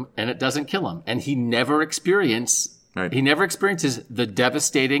wiggle room and it doesn't kill him. And he never experiences the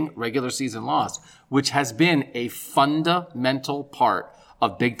devastating regular season loss, which has been a fundamental part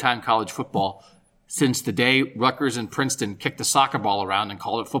of big-time college football since the day Rutgers and Princeton kicked a soccer ball around and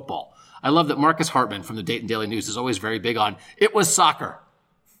called it football. I love that Marcus Hartman from the Dayton Daily News is always very big on, it was soccer.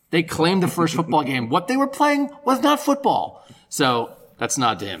 They claimed the first football game. What they were playing was not football. So that's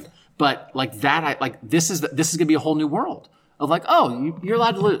not to him. But like that, this is going to be a whole new world of like, oh, you're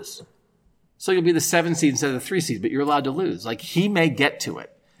allowed to lose. So you'll be the 7 seed instead of the 3 seed, but you're allowed to lose. Like he may get to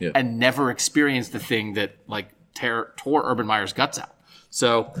it and never experience the thing that like tore Urban Meyer's guts out.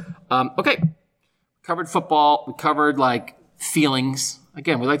 So, okay. Covered football. We covered like feelings.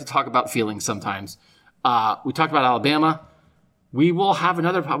 Again, we like to talk about feelings sometimes. We talked about Alabama. We will have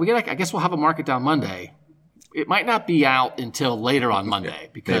another, I guess we'll have a Market Down Monday. It might not be out until later on Monday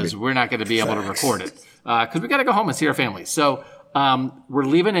because we're not going to be able to record it. Because we got to go home and see our families. So, we're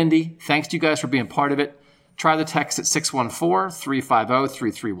leaving Indy. Thanks to you guys for being part of it. Try the text at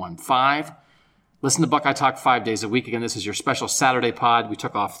 614-350-3315. Listen to Buckeye Talk 5 days a week. Again, this is your special Saturday pod. We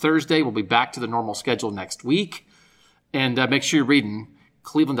took off Thursday. We'll be back to the normal schedule next week. And make sure you're reading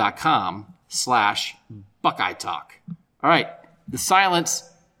cleveland.com/Buckeye Talk. All right. The silence.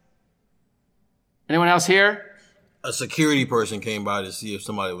 Anyone else here? A security person came by to see if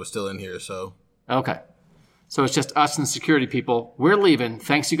somebody was still in here, so. Okay. So it's just us and security people. We're leaving.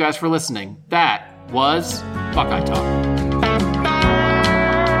 Thanks you guys for listening. That was Buckeye Talk.